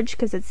the gorge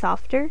because it's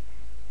softer.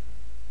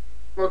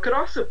 Well, it could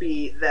also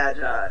be that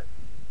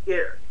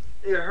it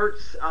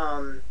hurts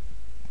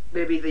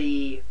maybe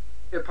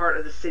the part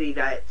of the city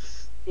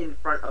that's in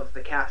front of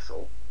the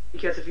castle.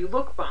 Because if you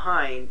look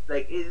behind,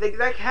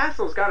 that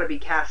castle's got to be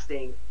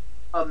casting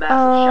a massive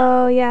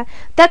shadow. Oh, yeah.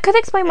 That could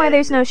explain why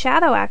there's no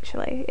shadow,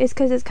 actually. It's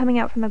because it's coming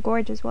out from the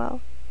gorge as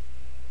well.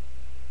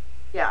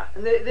 Yeah,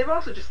 and they've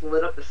also just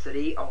lit up the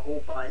city a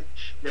whole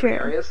bunch of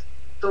different areas.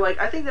 So,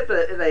 I think that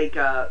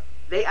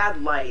they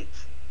add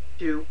lights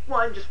to,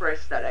 one, just for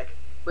aesthetic,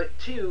 but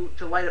two,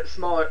 to light up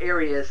smaller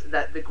areas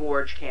that the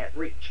gorge can't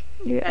reach.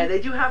 Yeah. And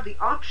they do have the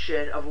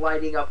option of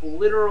lighting up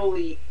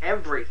literally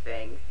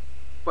everything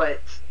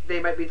but they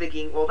might be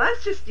thinking, well,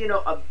 that's just,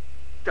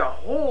 a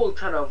whole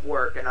ton of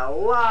work and a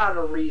lot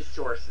of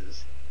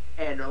resources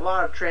and a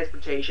lot of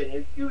transportation,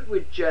 and it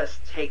would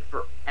just take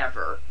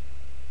forever.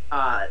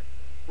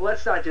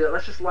 Let's not do it.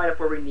 Let's just light up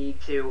where we need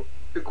to.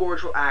 The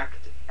gorge will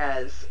act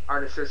as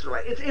our necessary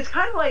light. It's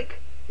kind of like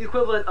the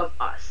equivalent of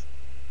us.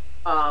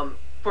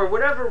 For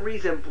whatever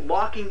reason,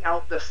 blocking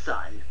out the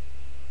sun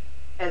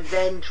and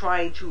then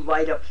trying to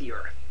light up the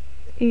earth.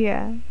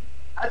 Yeah.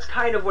 That's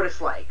kind of what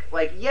it's like.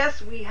 Like,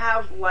 yes, we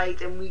have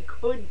light and we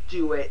could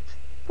do it,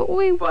 but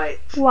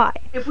why?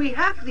 If we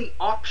have the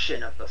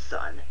option of the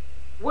sun,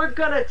 we're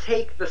gonna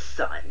take the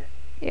sun.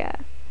 Yeah.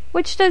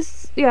 Which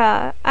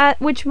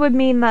would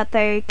mean that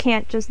they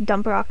can't just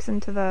dump rocks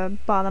into the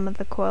bottom of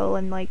the coil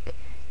and, like,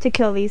 to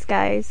kill these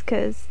guys,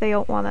 because they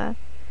don't want to.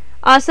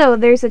 Also,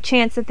 there's a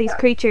chance that these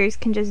creatures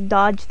can just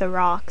dodge the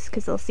rocks,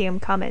 because they'll see them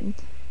coming.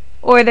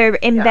 Or they're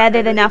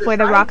embedded enough where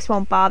the rocks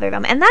won't bother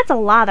them. And that's a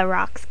lot of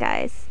rocks,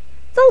 guys.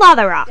 It's a lot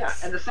of rocks. Yeah,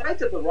 and the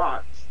sides of the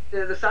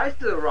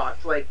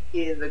rocks, like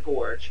in the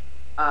gorge,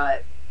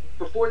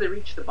 before they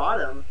reach the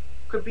bottom,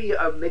 could be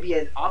maybe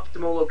an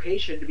optimal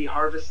location to be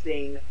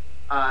harvesting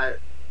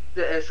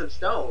some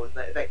stone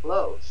that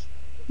glows.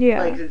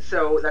 Yeah. Like,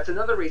 so that's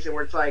another reason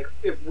where it's like,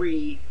 if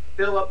we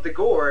fill up the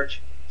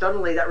gorge,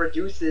 suddenly that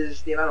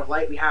reduces the amount of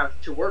light we have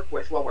to work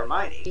with while we're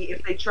mining.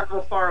 If they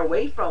travel far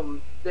away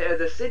from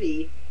the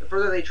city, the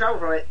further they travel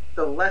from it,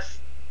 the less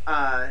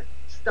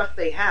stuff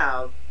they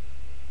have,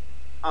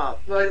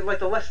 like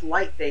the less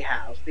light they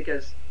have.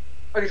 Because,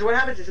 okay, so what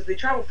happens is if they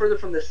travel further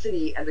from the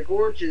city and the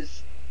gorge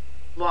is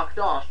blocked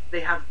off, they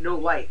have no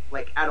light,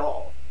 like, at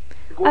all.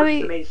 The gorge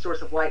is the main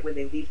source of light when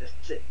they leave the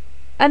city.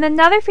 And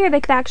another fear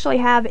they could actually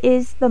have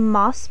is the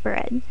moss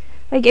spread.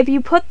 Like, if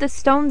you put the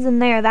stones in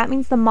there, that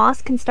means the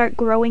moss can start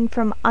growing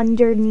from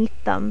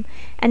underneath them.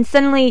 And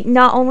suddenly,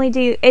 not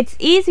only it's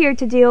easier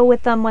to deal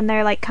with them when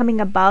they're, like, coming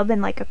above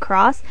and, like,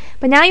 across,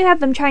 but now you have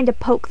them trying to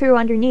poke through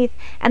underneath,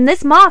 and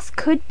this moss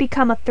could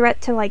become a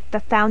threat to, like, the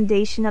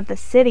foundation of the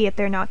city if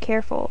they're not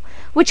careful.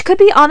 Which could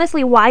be,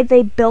 honestly, why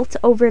they built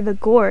over the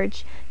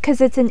gorge, because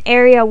it's an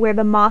area where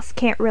the moss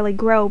can't really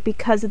grow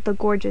because of the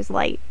gorge's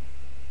light.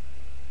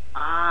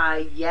 Ah,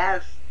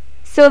 yes.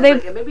 So they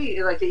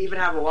maybe like they even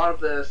have a lot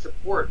of the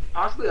support,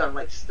 possibly on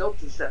like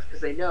stilts and stuff,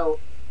 because they know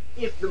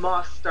if the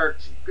moss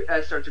starts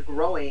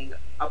growing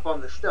up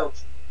on the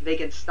stilts, they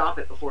can stop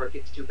it before it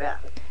gets too bad.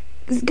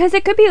 Because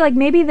it could be like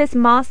maybe this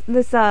moss,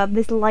 this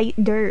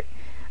light dirt,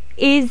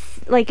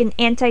 is like an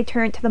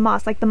anti-deterrent to the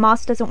moss. Like the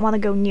moss doesn't want to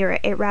go near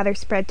it; it rather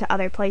spread to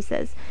other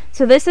places.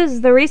 So this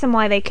is the reason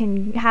why they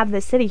can have the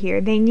city here.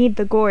 They need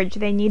the gorge.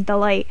 They need the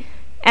light.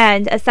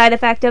 And a side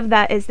effect of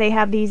that is they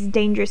have these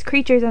dangerous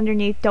creatures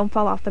underneath. Don't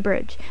fall off the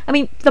bridge. I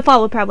mean, the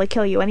fall would probably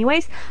kill you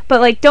anyways,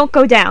 but, like, don't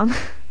go down.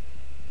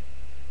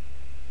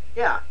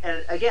 Yeah,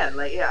 and again,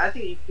 like, yeah, I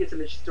think you can get some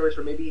interesting stories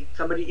where maybe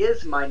somebody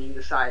is mining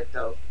the sides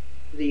of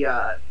the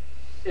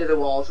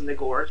walls in the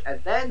gorge, and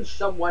then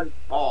someone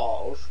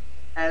falls,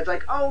 and it's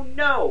like, oh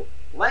no,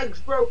 legs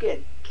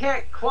broken,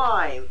 can't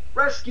climb,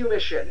 rescue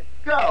mission,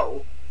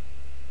 go!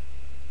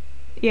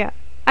 Yeah.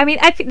 I mean,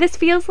 this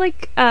feels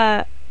like,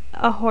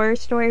 a horror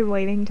story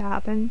waiting to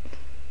happen.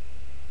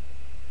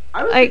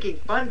 I was thinking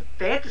fun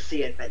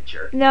fantasy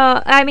adventure.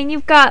 No, I mean,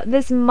 you've got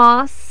this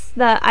moss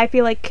that I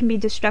feel like can be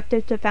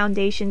destructive to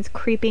foundations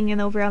creeping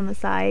in over on the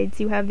sides.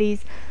 You have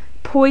these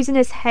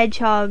poisonous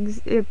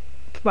hedgehogs,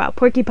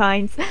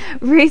 porcupines,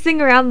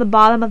 racing around the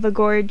bottom of the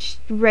gorge,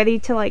 ready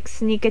to, like,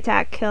 sneak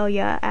attack, kill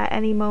ya at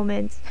any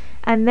moment.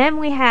 And then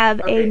we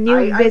have a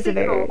new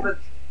visitor.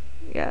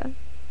 Yeah.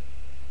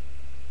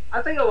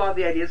 I think a lot of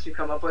the ideas we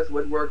come up with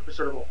would work for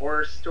sort of a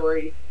horror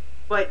story,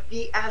 but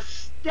the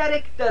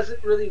aesthetic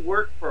doesn't really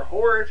work for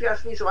horror, if you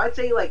ask me. So I'd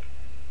say, like,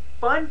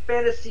 fun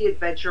fantasy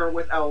adventure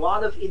with a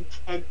lot of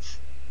intense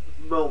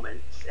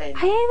moments and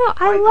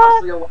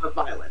possibly a lot of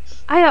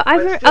violence.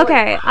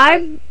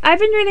 I've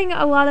been reading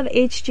a lot of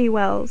H.G.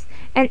 Wells,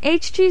 and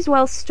H.G.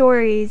 Wells'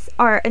 stories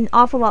are an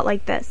awful lot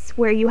like this,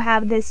 where you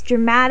have this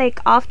dramatic,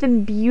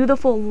 often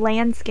beautiful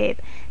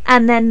landscape,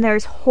 and then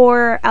there's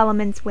horror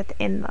elements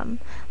within them.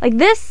 Like,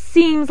 this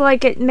seems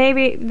like it,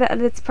 maybe,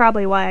 that's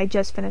probably why I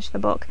just finished the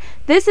book.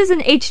 This is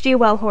an H.G.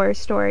 Wells horror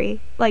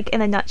story, like,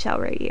 in a nutshell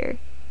right here.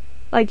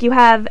 Like, you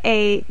have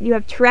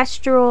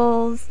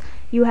terrestrials,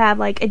 you have,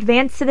 like,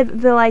 advanced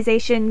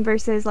civilization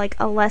versus, like,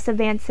 a less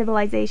advanced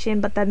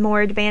civilization, but the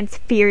more advanced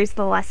fears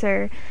the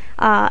lesser,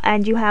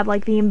 and you have,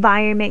 like, the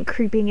environment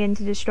creeping in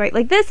to destroy.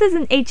 Like, this is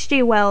an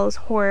H.G. Wells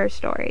horror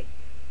story.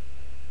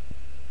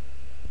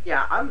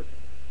 Yeah, I'm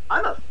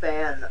a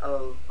fan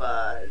of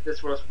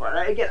this world so far.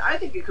 Again, I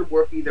think it could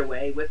work either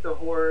way with the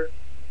horror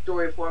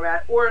story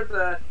format or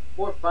the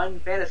more fun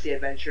fantasy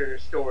adventure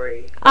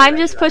story. I'm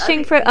just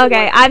pushing for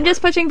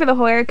the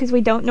horror because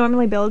we don't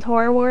normally build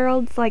horror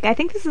worlds. Like, I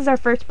think this is our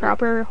first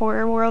proper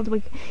horror world.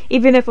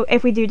 Even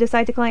if we do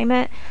decide to claim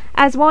it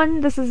as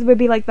one, would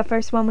be like the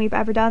first one we've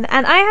ever done.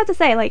 And I have to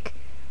say, like,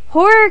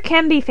 horror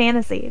can be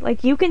fantasy.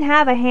 Like, you can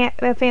have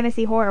a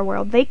fantasy horror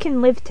world. They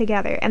can live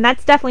together, and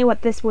that's definitely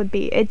what this would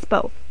be. It's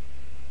both.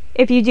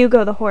 If you do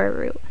go the horror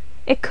route.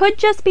 It could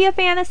just be a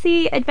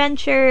fantasy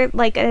adventure,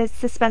 like a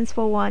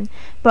suspenseful one,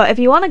 but if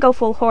you want to go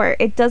full horror,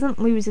 it doesn't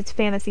lose its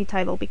fantasy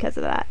title because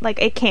of that.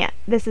 Like, it can't.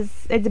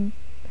 It's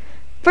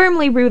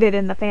firmly rooted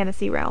in the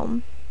fantasy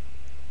realm.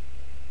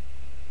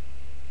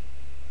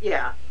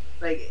 Yeah,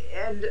 like,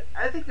 and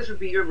I think this would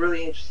be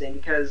really interesting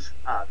because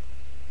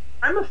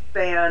I'm a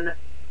fan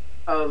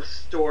of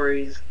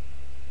stories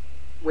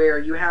where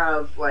you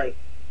have, like,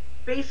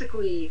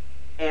 basically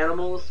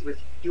animals with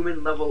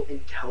human level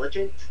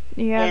intelligence.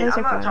 Yeah, and those I'm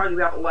are not fun. talking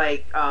about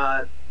like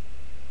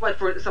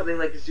for something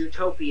like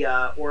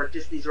Zootopia or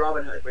Disney's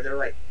Robin Hood, where they're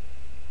like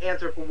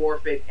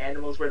anthropomorphic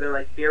animals where they're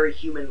like very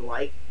human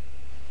like.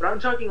 But I'm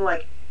talking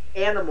like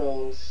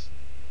animals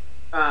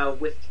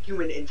with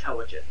human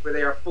intelligence, where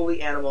they are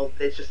fully animal.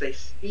 It's just they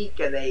speak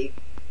and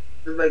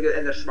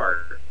they're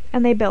smart.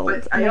 And they build.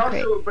 But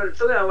but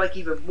something I like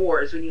even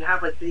more is when you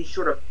have like these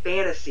sort of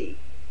fantasy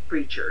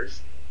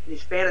creatures,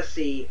 these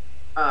fantasy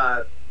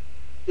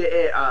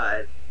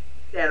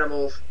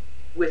animals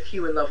with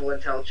human level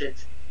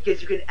intelligence,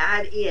 because you can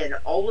add in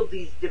all of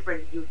these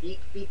different unique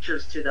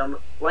features to them,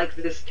 like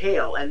this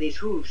tail and these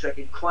hooves that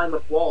can climb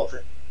up walls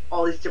and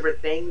all these different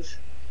things.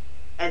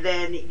 And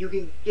then you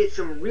can get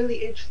some really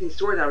interesting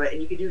stories out of it,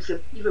 and you can do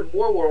some even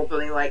more world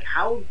building, like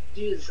how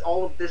does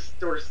all of this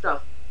sort of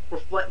stuff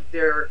reflect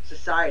their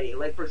society?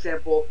 Like, for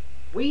example,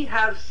 we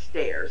have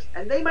stairs,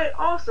 and they might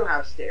also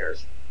have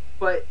stairs,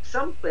 but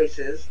some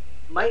places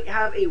might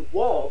have a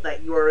wall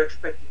that you are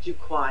expected to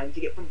climb to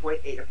get from point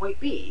A to point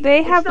B.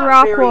 They have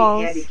rock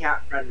walls. It's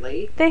not very handicap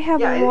friendly. They have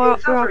it's rock not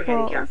walls. very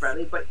handicap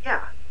friendly, but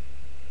yeah.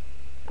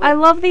 I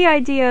love the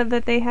idea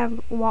that they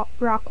have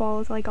rock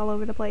walls like all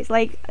over the place,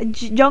 like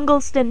jungle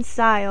stem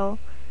style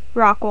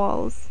rock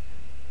walls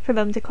for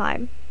them to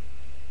climb.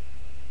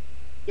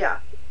 Yeah,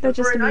 that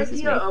just for an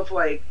amuses idea me. of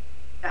like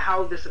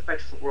how this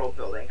affects the world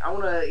building, I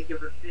want to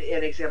give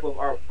an example of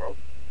our world.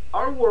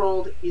 Our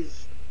world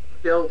is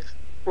built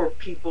for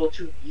people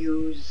to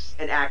use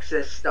and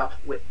access stuff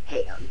with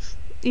hands.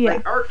 Yeah.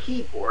 Like our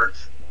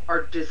keyboards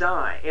are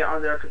designed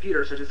on their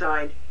computers are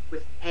designed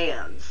with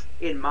hands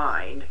in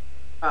mind.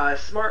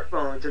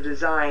 Smartphones are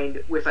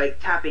designed with like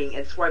tapping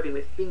and swiping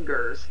with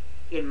fingers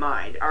in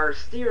mind. Our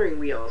steering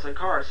wheels and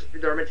cars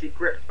are meant to be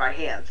gripped by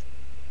hands.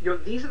 You know,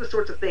 these are the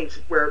sorts of things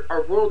where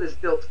our world is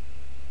built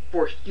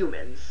for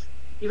humans.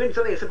 Even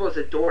something as simple as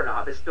a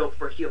doorknob is built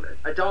for humans.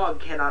 A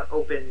dog cannot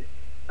open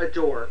a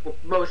door, well,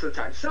 most of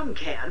the time. Some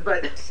can,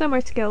 but some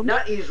are skilled.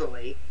 Not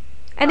easily.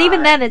 And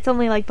even then, it's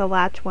only like the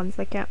latch ones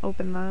that can't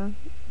open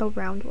the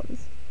round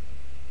ones.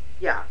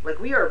 Yeah, like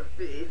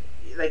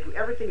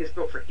everything is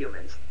built for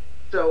humans.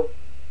 So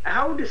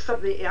how does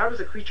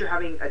a creature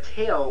having a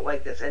tail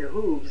like this and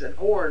hooves and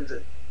horns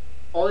and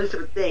all these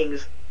different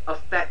things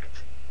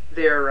affect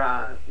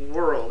their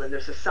world and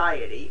their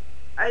society?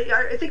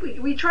 I think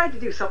we tried to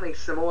do something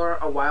similar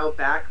a while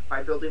back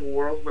by building a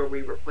world where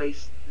we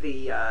replaced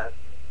the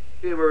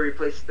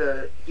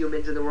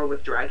humans in the world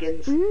with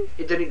dragons. Mm-hmm.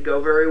 It didn't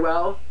go very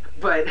well,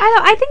 but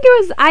I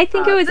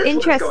think it was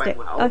interesting.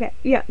 Well. Okay,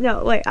 yeah,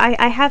 no, like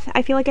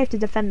I feel like I have to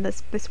defend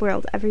this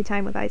world every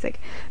time with Isaac,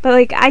 but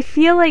like I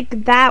feel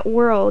like that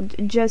world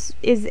just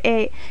is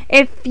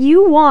if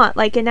you want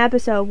like an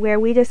episode where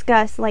we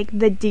discuss like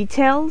the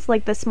details,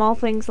 like the small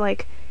things,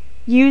 like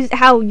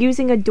how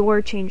using a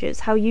door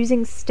changes, how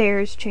using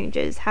stairs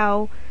changes,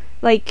 how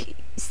like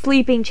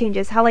sleeping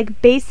changes, how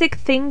like basic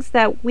things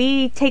that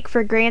we take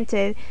for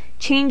granted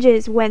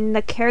changes when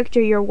the character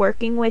you're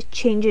working with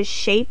changes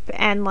shape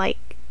and like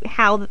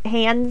how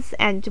hands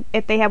and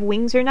if they have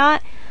wings or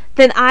not,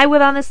 then I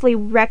would honestly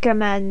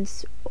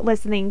recommend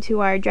listening to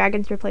our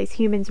Dragons Replace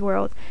Humans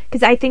world,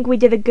 because I think we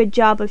did a good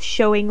job of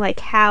showing like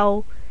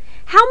how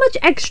much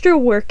extra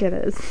work it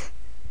is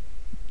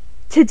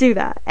to do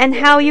that, and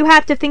how you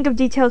have to think of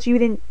details you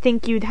didn't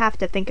think you'd have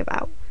to think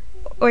about,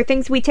 or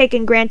things we take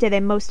in granted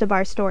in most of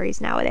our stories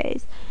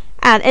nowadays.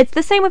 And it's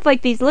the same with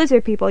like these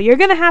lizard people. You're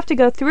gonna have to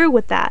go through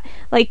with that.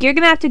 Like you're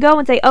gonna have to go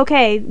and say,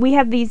 okay, we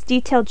have these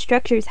detailed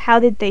structures. How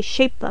did they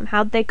shape them?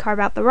 How did they carve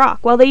out the rock?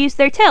 Well, they used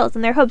their tails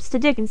and their hooves to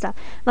dig and stuff.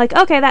 I'm like,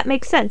 okay, that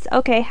makes sense.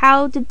 Okay,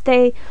 how did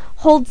they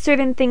hold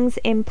certain things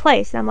in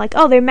place? And I'm like,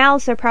 oh, their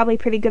mouths are probably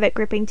pretty good at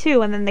gripping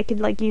too, and then they could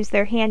like use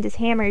their hand as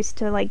hammers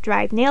to like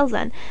drive nails in.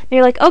 And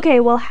you're like, okay,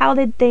 well, how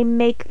did they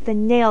make the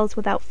nails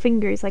without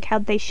fingers? Like,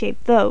 how'd they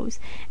shape those?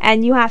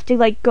 And you have to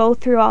like go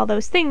through all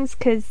those things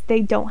because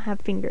they don't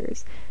have fingers.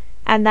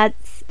 And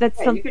that's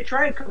something you could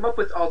try and come up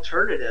with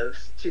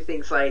alternatives to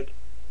things like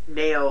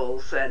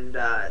nails and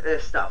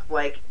this stuff.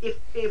 Like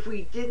if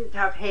we didn't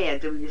have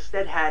hands and we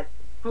instead had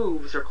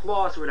hooves or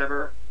claws or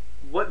whatever,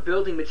 what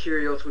building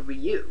materials would we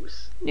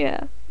use?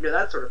 Yeah. You know,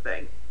 that sort of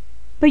thing.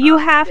 But you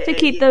have to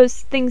keep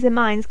those things in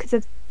mind, because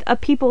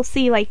if people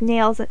see like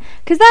nails,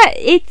 because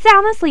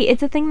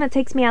it's a thing that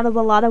takes me out of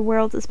a lot of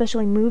worlds,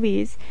 especially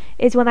movies,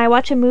 is when I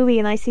watch a movie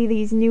and I see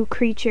these new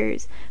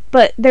creatures,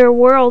 but their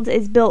world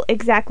is built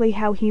exactly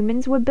how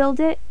humans would build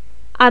it.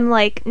 I'm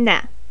like,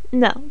 no,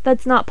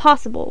 that's not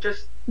possible.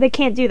 They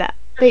can't do that.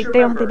 They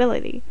don't have the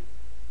ability.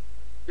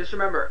 Just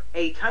remember,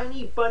 a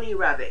tiny bunny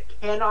rabbit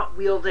cannot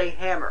wield a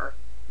hammer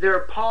their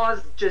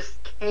paws just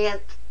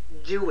can't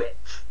do it.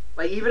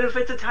 Like, even if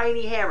it's a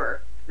tiny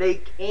hammer,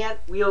 they can't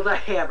wield a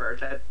hammer.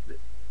 That's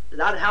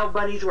not how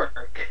bunnies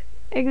work.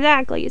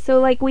 Exactly. So,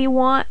 like, we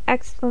want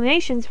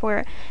explanations for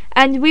it.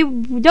 And we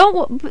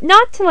don't,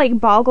 not to, like,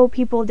 boggle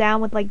people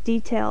down with, like,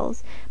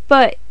 details,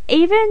 but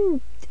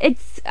even,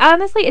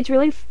 honestly, it's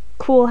really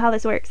cool how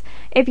this works.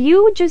 If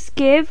you just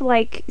give,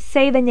 like,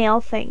 say the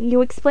nail thing,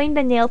 you explain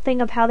the nail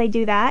thing of how they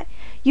do that,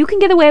 you can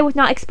get away with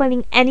not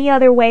explaining any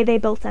other way they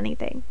built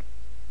anything.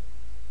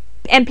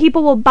 And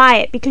people will buy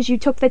it because you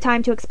took the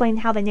time to explain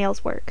how the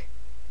nails work.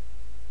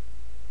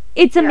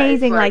 It's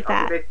amazing, it's like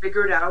that. They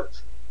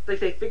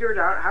figured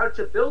out how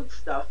to build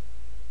stuff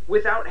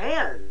without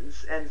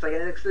hands, and it's like,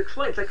 and it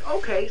explains, like,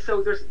 okay,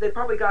 so they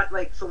probably got,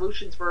 like,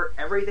 solutions for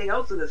everything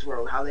else in this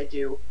world, how they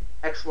do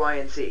X, Y,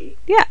 and Z.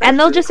 Yeah, that's and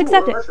they'll really just cool.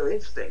 accept it. That's really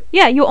interesting.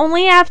 Yeah, you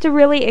only have to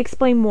really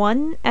explain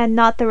one and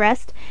not the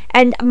rest.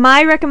 And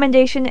my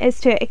recommendation is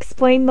to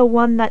explain the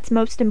one that's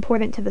most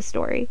important to the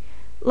story.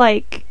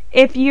 Like,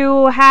 if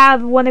you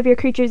have one of your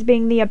creatures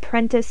being the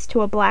apprentice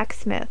to a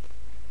blacksmith,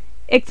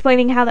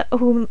 explaining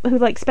who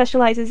like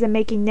specializes in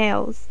making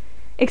nails,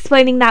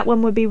 explaining that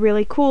one would be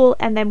really cool,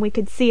 and then we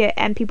could see it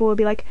and people would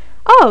be like,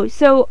 oh,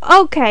 so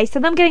okay, so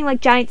them getting like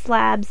giant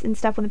slabs and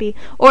stuff would be.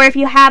 Or if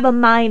you have a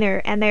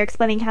miner and they're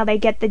explaining how they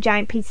get the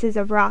giant pieces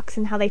of rocks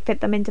and how they fit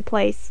them into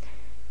place,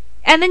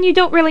 and then you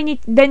don't really need,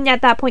 then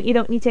at that point you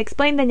don't need to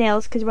explain the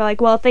nails, because we're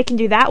like, well, if they can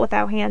do that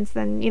without hands,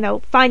 then, you know,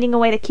 finding a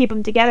way to keep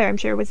them together, I'm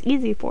sure, was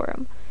easy for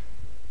them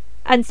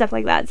and stuff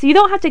like that. So you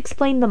don't have to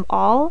explain them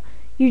all.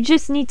 You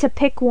just need to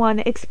pick one,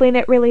 explain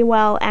it really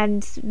well,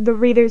 and the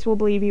readers will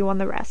believe you on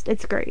the rest.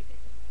 It's great.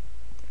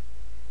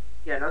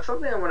 Yeah, now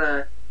something I want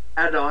to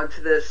add on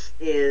to this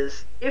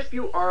is, if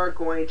you are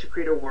going to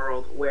create a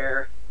world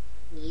where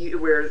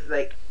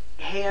like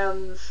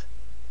hands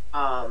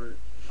are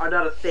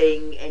not a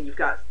thing, and you've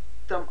got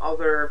some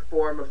other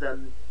form of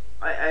them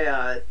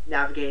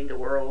navigating the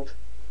world,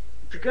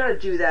 if you're gonna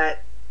do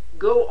that,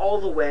 go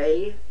all the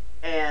way,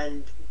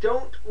 and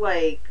don't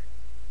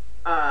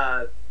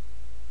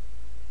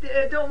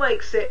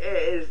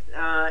say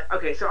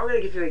okay, so I'm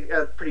gonna give you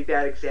a pretty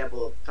bad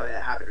example of something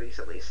that happened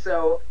recently.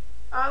 So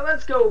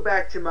let's go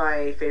back to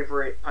my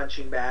favorite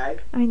punching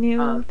bag. I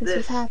knew this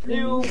was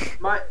happening.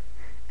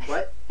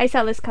 What? I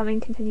saw this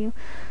coming. Continue.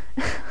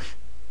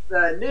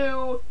 The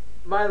new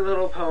My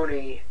Little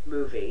Pony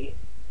movie.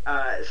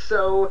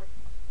 So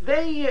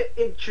they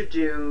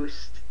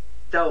introduced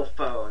cell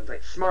phones,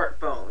 like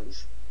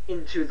smartphones,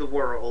 into the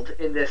world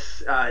in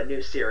this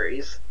new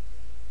series.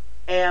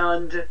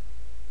 And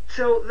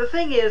so the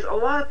thing is, a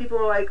lot of people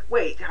are like,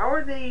 wait, how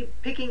are they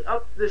picking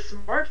up the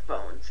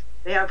smartphones?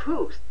 They have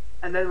hooves.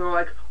 And then we're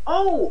like,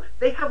 oh,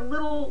 they have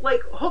little,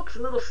 like, hooks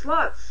and little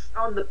slots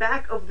on the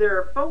back of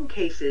their phone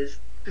cases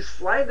to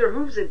slide their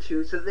hooves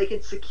into so that they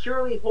can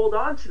securely hold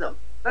on to them.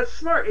 That's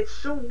smart. It's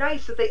so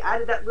nice that they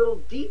added that little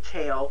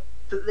detail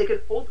so that they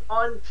could hold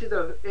on to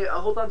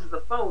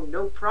the phone,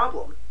 no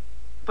problem.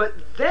 But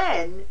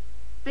then,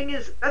 thing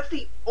is, that's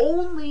the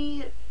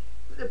only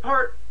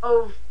part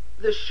of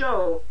the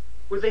show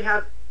where they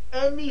have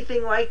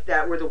anything like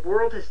that, where the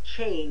world has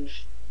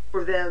changed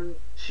for them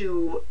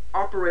to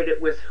operate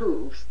it with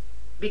hooves,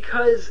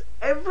 because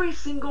every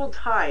single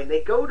time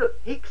they go to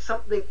pick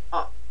something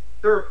up,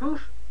 their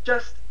hoof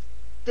just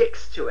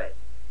sticks to it.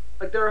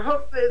 Like, their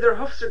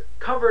hoofs are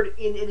covered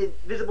in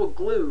invisible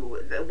glue.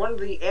 One of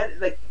the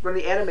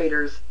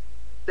animators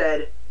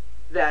said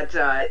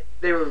that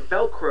they were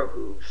Velcro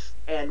hooves,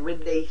 and when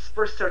they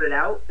first started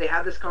out, they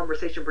had this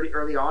conversation pretty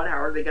early on, how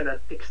are they going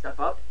to pick stuff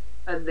up,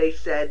 and they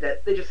said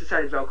that they just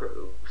decided Velcro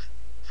hooves.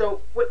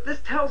 So what this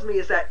tells me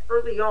is that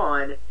early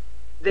on,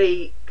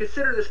 they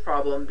considered this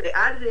problem, they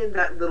added in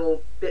that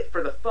little bit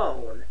for the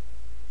phone,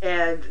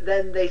 and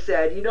then they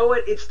said, you know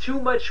what, it's too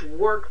much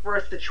work for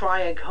us to try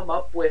and come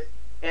up with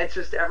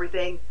answers to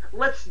everything,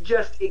 let's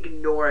just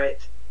ignore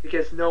it,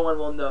 because no one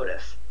will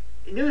notice.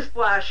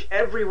 Newsflash,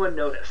 everyone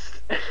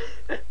noticed.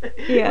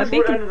 Yeah, it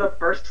was one of the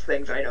first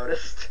things I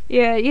noticed.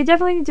 Yeah, you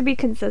definitely need to be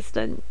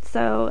consistent.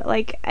 So,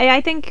 like, I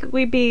think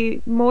we'd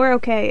be more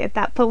okay if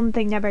that phone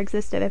thing never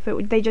existed. If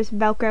they just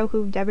Velcro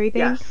hooved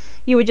everything, yes,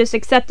 you would just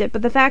accept it.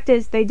 But the fact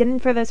is, they didn't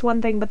for this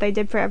one thing, but they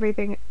did for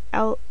everything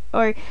else.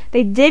 Or,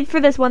 they did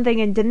for this one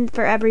thing and didn't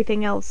for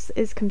everything else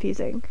is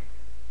confusing.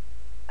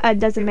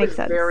 Doesn't make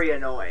sense. It was very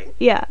annoying.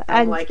 Yeah,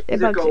 and like,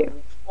 it bugs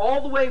you.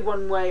 All the way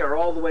one way or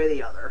all the way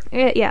the other.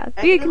 Yeah,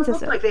 be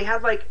consistent. Like they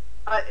had like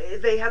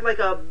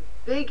a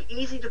big,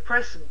 easy to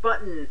press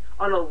button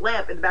on a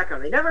lamp in the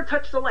background. They never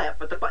touch the lamp,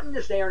 but the button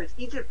is there and it's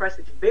easy to press.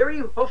 It's very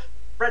hoof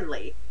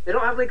friendly. They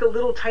don't have like a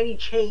little tiny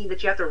chain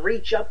that you have to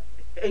reach up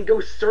and go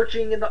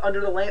searching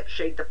under the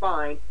lampshade to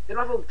find. They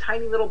don't have a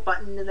tiny little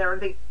button in there or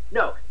anything.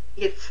 No,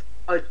 it's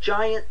a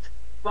giant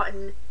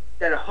button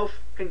that a hoof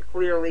can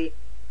clearly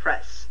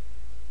press.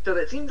 So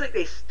it seems like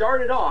they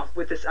started off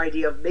with this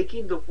idea of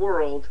making the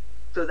world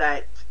so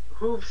that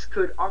hooves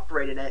could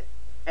operate in it,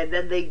 and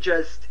then they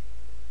just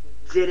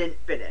didn't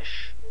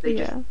finish. They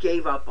just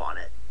gave up on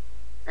it.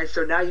 And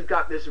so now you've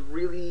got this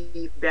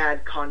really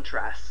bad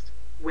contrast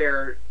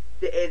where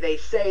they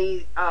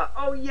say,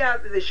 oh yeah,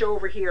 they show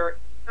over here,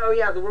 oh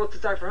yeah, the world's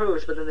designed for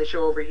hooves, but then they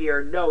show over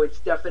here, no, it's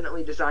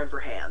definitely designed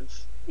for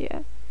hands.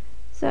 Yeah.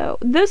 So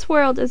this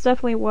world is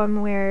definitely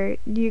one where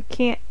you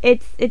can't,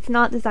 it's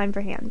not designed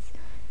for hands.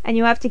 And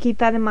you have to keep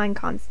that in mind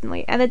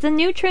constantly. And it's a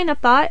new train of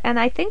thought, and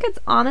I think it's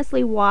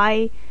honestly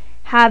why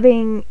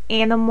having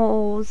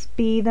animals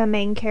be the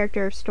main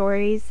character of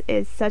stories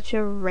is such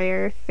a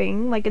rare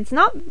thing. Like,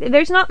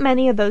 there's not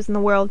many of those in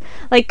the world.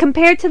 Like,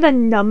 compared to the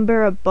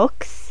number of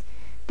books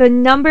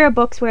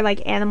where,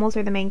 like, animals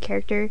are the main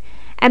character.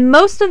 And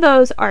most of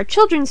those are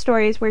children's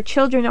stories where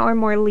children are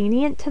more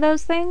lenient to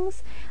those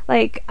things.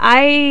 Like,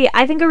 I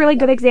think a really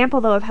good example,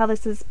 though, of how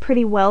this is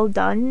pretty well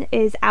done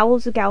is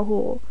Owls of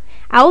Ga'Hoole.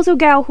 Owls of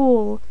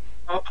Ga'Hoole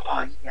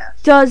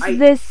does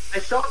this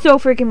so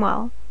freaking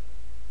well.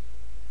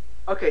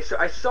 Okay, so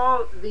I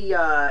saw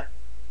the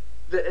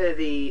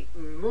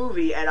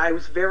movie, and I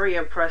was very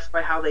impressed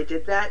by how they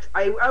did that.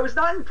 I was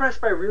not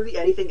impressed by really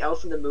anything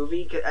else in the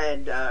movie,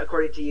 and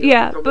according to you,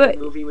 but the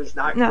movie was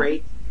not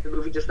great. The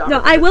movie just not.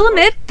 No, I will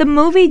admit the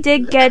movie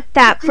did get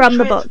that from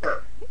the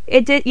book.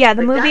 It did, yeah.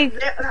 The movie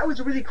that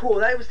was really cool.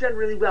 That was done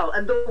really well,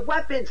 and the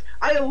weapons.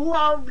 I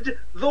loved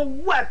the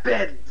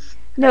weapons.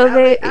 No,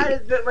 they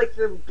added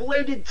the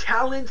bladed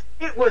talons.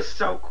 It was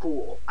so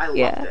cool. I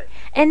loved it.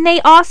 And they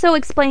also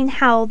explain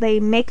how they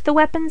make the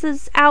weapons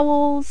as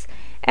owls,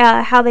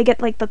 how they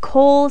get like the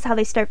coals, how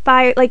they start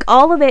fire. Like,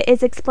 all of it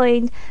is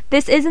explained.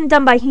 This isn't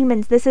done by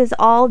humans. This is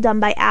all done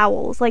by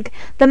owls. Like,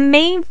 the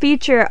main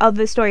feature of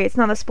the story, it's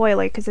not a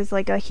spoiler because it's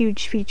like a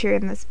huge feature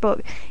in this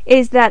book,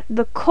 is that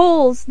the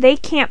coals, they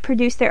can't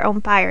produce their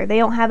own fire. They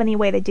don't have any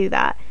way to do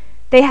that.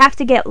 They have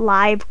to get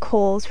live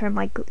coals from,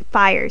 like,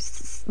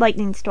 fires,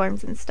 lightning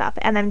storms and stuff,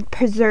 and then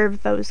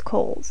preserve those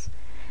coals.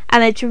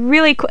 And it's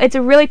really it's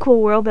a really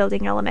cool world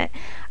building element.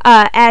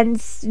 And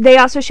they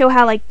also show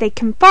how, like, they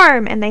can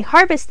farm and they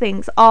harvest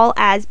things all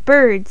as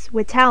birds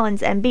with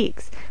talons and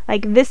beaks.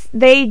 Like, this,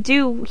 they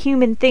do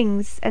human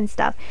things and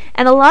stuff.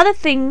 And a lot of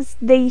things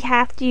they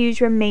have to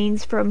use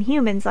remains from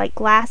humans, like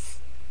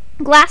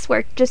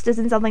glasswork just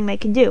isn't something they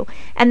can do.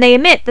 And they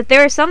admit that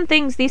there are some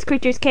things these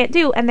creatures can't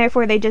do, and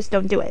therefore they just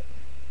don't do it.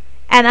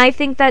 And I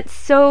think that's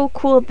so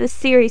cool of this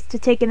series, to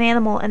take an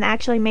animal and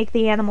actually make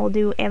the animal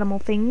do animal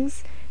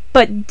things,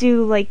 but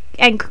do, like,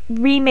 and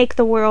remake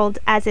the world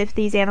as if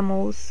these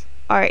animals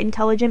are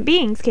intelligent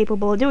beings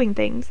capable of doing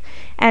things.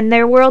 And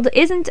their world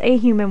isn't a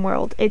human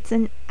world, it's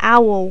an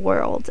owl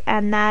world.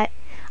 And that,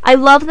 I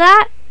love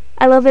that.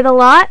 I love it a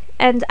lot,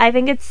 and I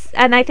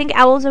think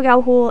Owls of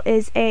Ga'Hoole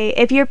is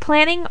if you're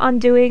planning on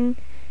doing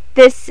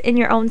this in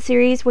your own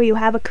series where you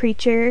have a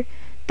creature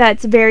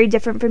that's very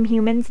different from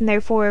humans and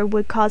therefore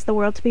would cause the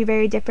world to be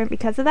very different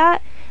because of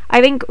that,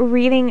 I think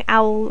reading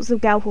Owls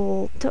of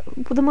Ga'Hoole,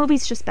 the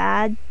movie's just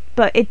bad,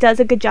 but it does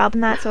a good job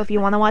in that, so if you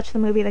want to watch the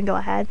movie, then go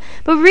ahead.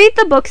 But read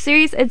the book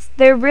series.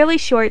 They're really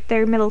short,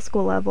 they're middle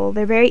school level,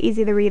 they're very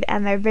easy to read,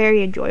 and they're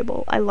very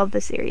enjoyable. I love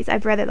the series.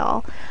 I've read it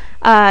all.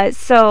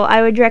 So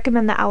I would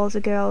recommend the Owls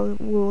of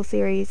Ga'Hoole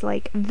series,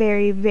 like,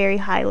 very, very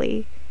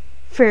highly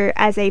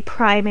as a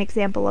prime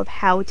example of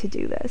how to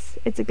do this.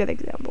 It's a good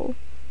example.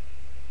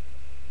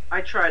 I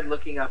tried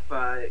looking up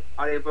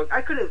audiobook.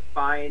 I couldn't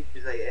find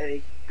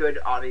any good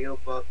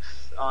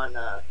audiobooks on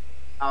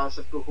Owls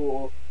of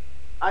Ga'Hoole.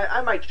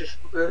 I might just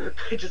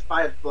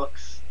buy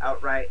books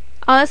outright.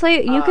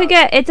 Honestly, you could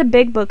get, it's a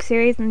big book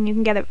series, and you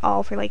can get it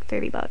all for like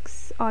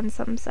 $30 on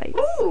some sites.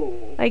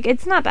 Ooh. Like,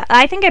 it's not bad.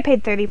 I think I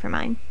paid $30 for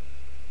mine.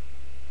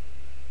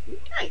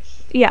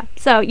 Nice. Yeah,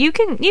 so you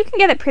can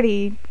get it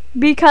pretty,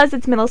 because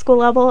it's middle school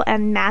level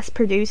and mass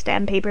produced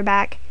and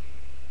paperback.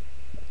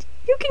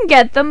 You can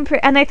get them,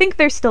 and I think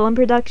they're still in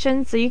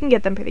production, so you can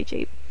get them pretty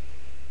cheap.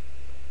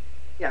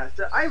 Yeah,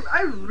 so I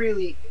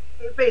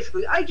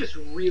just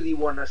really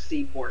want to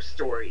see more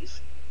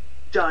stories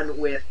done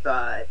with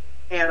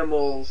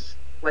animals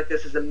like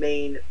this as the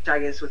main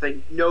protagonist, with, like,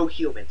 no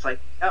humans. Like,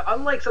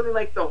 unlike something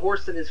like The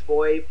Horse and His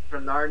Boy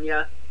from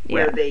Narnia,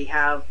 where they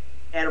have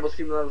animals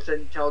human level of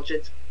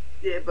intelligence,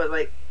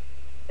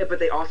 but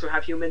they also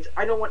have humans.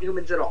 I don't want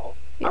humans at all.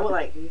 Yeah. I want,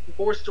 like,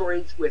 more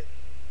stories with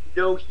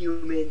no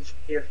humans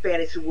in a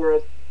fantasy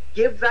world.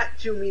 Give that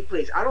to me,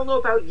 please. I don't know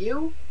about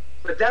you,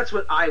 but that's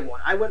what I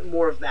want. I want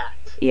more of that.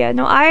 Yeah,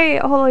 no, I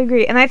wholly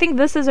agree. And I think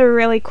this is a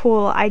really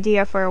cool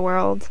idea for a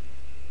world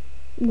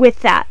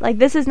with that. Like,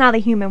 this is not a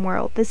human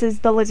world. This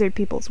is the lizard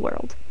people's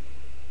world.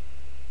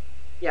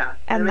 Yeah.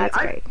 And that's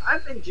great.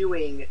 I've been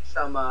doing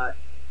some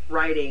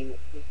writing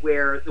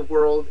where the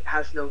world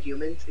has no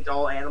humans. It's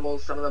all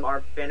animals. Some of them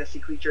are fantasy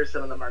creatures.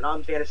 Some of them are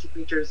non-fantasy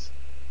creatures.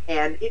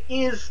 And it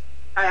is...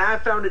 I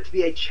have found it to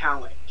be a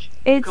challenge.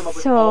 It's to come up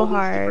with so all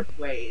hard. These different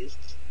ways.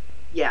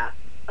 Yeah.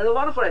 And a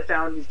lot of what I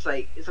found is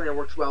something that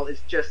works well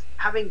is just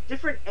having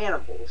different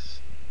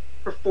animals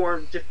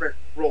perform different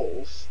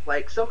roles.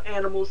 Like, some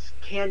animals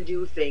can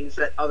do things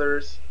that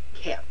others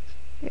can't.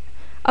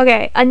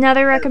 Okay,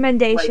 another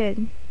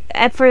recommendation.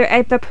 For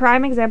the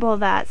prime example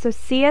of that, so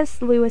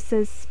C.S.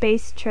 Lewis's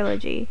Space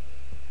Trilogy,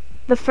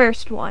 the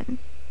first one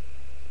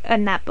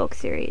in that book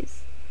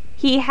series.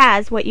 he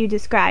has what you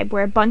described,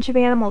 where a bunch of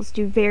animals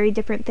do very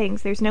different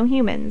things. There's no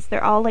humans.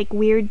 They're all like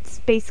weird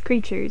space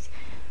creatures.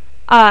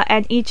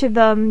 And each of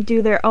them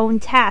do their own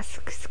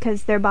tasks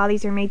because their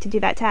bodies are made to do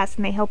that task,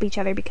 and they help each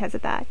other because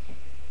of that.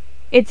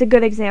 It's a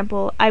good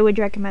example. I would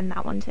recommend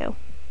that one too,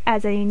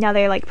 as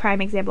another like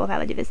prime example of how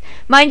to do this.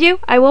 Mind you,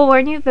 I will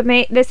warn you,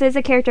 this is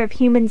a character of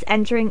humans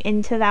entering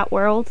into that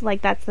world.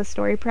 Like, that's the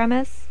story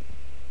premise.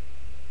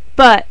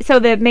 But, so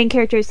the main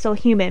character is still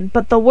human,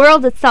 but the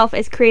world itself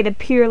is created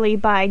purely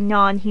by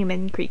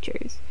non-human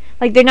creatures.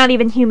 Like, they're not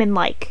even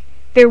human-like.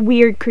 They're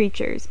weird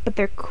creatures, but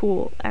they're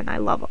cool, and I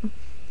love them.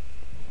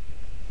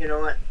 You know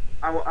what?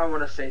 I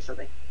want to say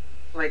something.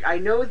 Like, I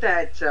know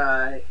that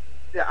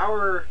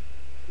our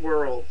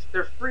worlds,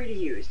 they're free to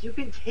use. You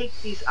can take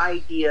these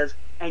ideas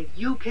and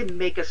you can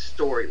make a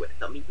story with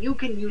them. You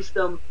can use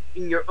them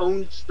in your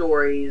own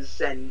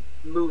stories and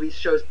movies,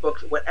 shows,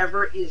 books,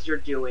 whatever it is you're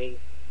doing.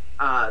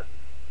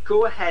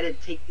 Go ahead and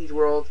take these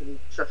worlds and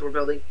stuff that we're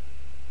building.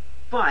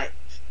 But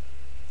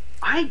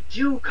I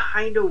do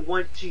kind of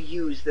want to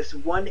use this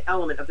one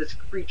element of this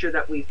creature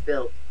that we've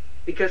built,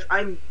 because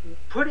I'm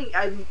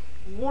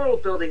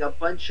world building a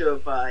bunch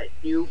of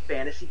new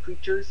fantasy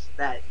creatures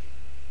that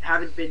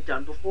haven't been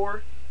done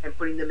before and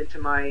putting them into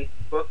my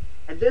book.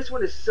 And this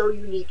one is so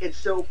unique and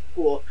so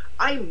cool.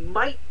 I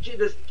might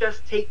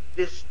just take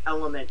this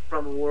element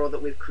from a world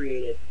that we've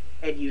created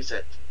and use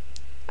it.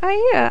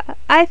 Yeah.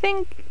 I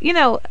think,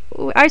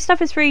 our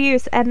stuff is free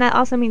use, and that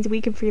also means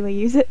we can freely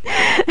use it.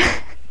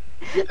 Yes.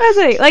 That's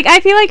right. Like, I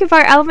feel like if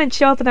our elements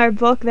show up in our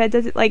book, that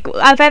doesn't, like,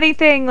 if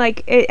anything,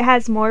 like, it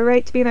has more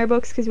right to be in our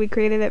books because we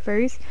created it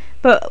first.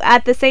 But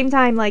at the same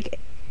time, like,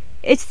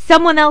 if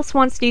someone else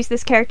wants to use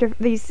this character,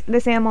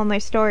 this animal in their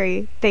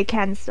story, they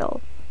can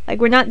still.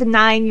 Like, we're not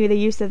denying you the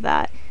use of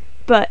that.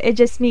 But it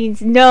just means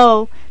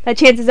that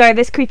chances are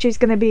this creature is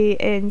going to be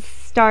in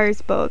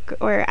Star's book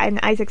or in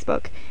Isaac's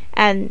book,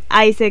 and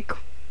Isaac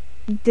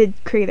did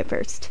create it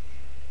first.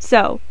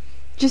 So,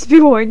 just be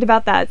warned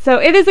about that.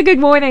 So it is a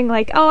good warning,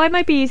 like, I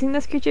might be using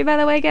this creature, by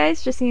the way,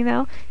 guys, just so you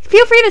know.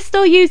 Feel free to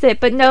still use it,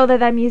 but know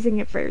that I'm using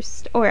it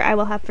first, or I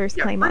will have first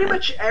claim on it. Pretty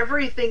much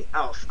everything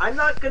else. I'm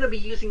not going to be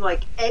using,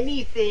 like,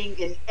 anything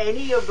in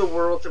any of the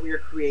worlds that we are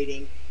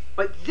creating,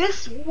 but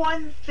this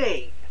one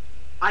thing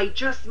I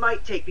just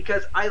might take,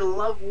 because I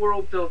love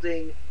world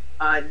building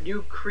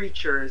new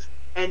creatures,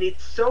 and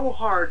it's so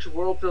hard to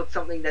world build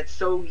something that's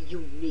so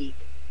unique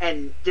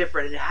and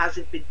different and it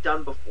hasn't been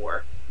done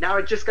before. Now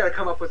I just gotta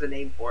come up with a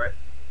name for it.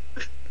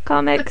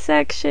 Comic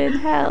section,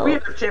 hell. We are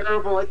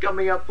terrible at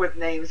coming up with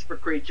names for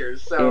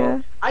creatures, so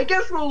yeah. I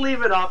guess we'll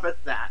leave it off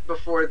at that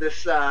before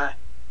this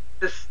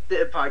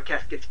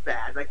podcast gets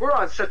bad. Like, we're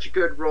on such a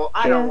good roll.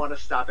 I don't want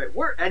to stop it.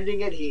 We're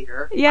ending it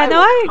here. Yeah,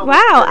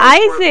 wow,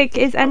 Isaac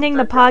is ending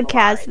the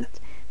podcast.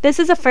 This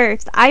is a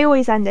first. I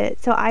always end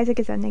it, so Isaac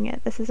is ending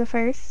it. This is a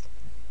first.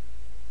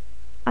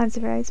 I'm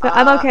surprised, but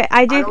I'm okay.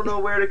 I don't know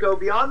where to go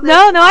beyond this.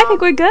 No, I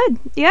think we're good.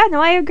 Yeah,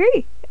 no, I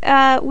agree.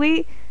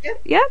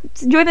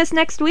 Join us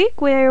next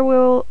week where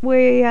we'll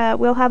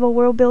have a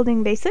world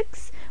building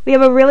basics. We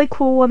have a really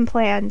cool one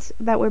planned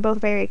that we're both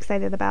very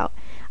excited about.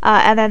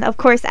 And then, of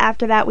course,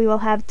 after that, we will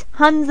have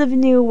tons of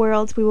new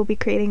worlds we will be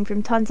creating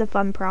from tons of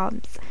fun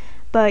prompts.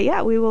 But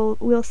yeah,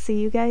 we'll see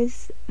you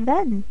guys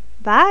then.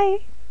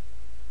 Bye.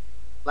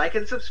 Like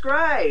and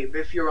subscribe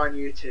if you're on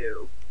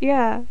YouTube.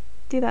 Yeah,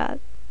 do that.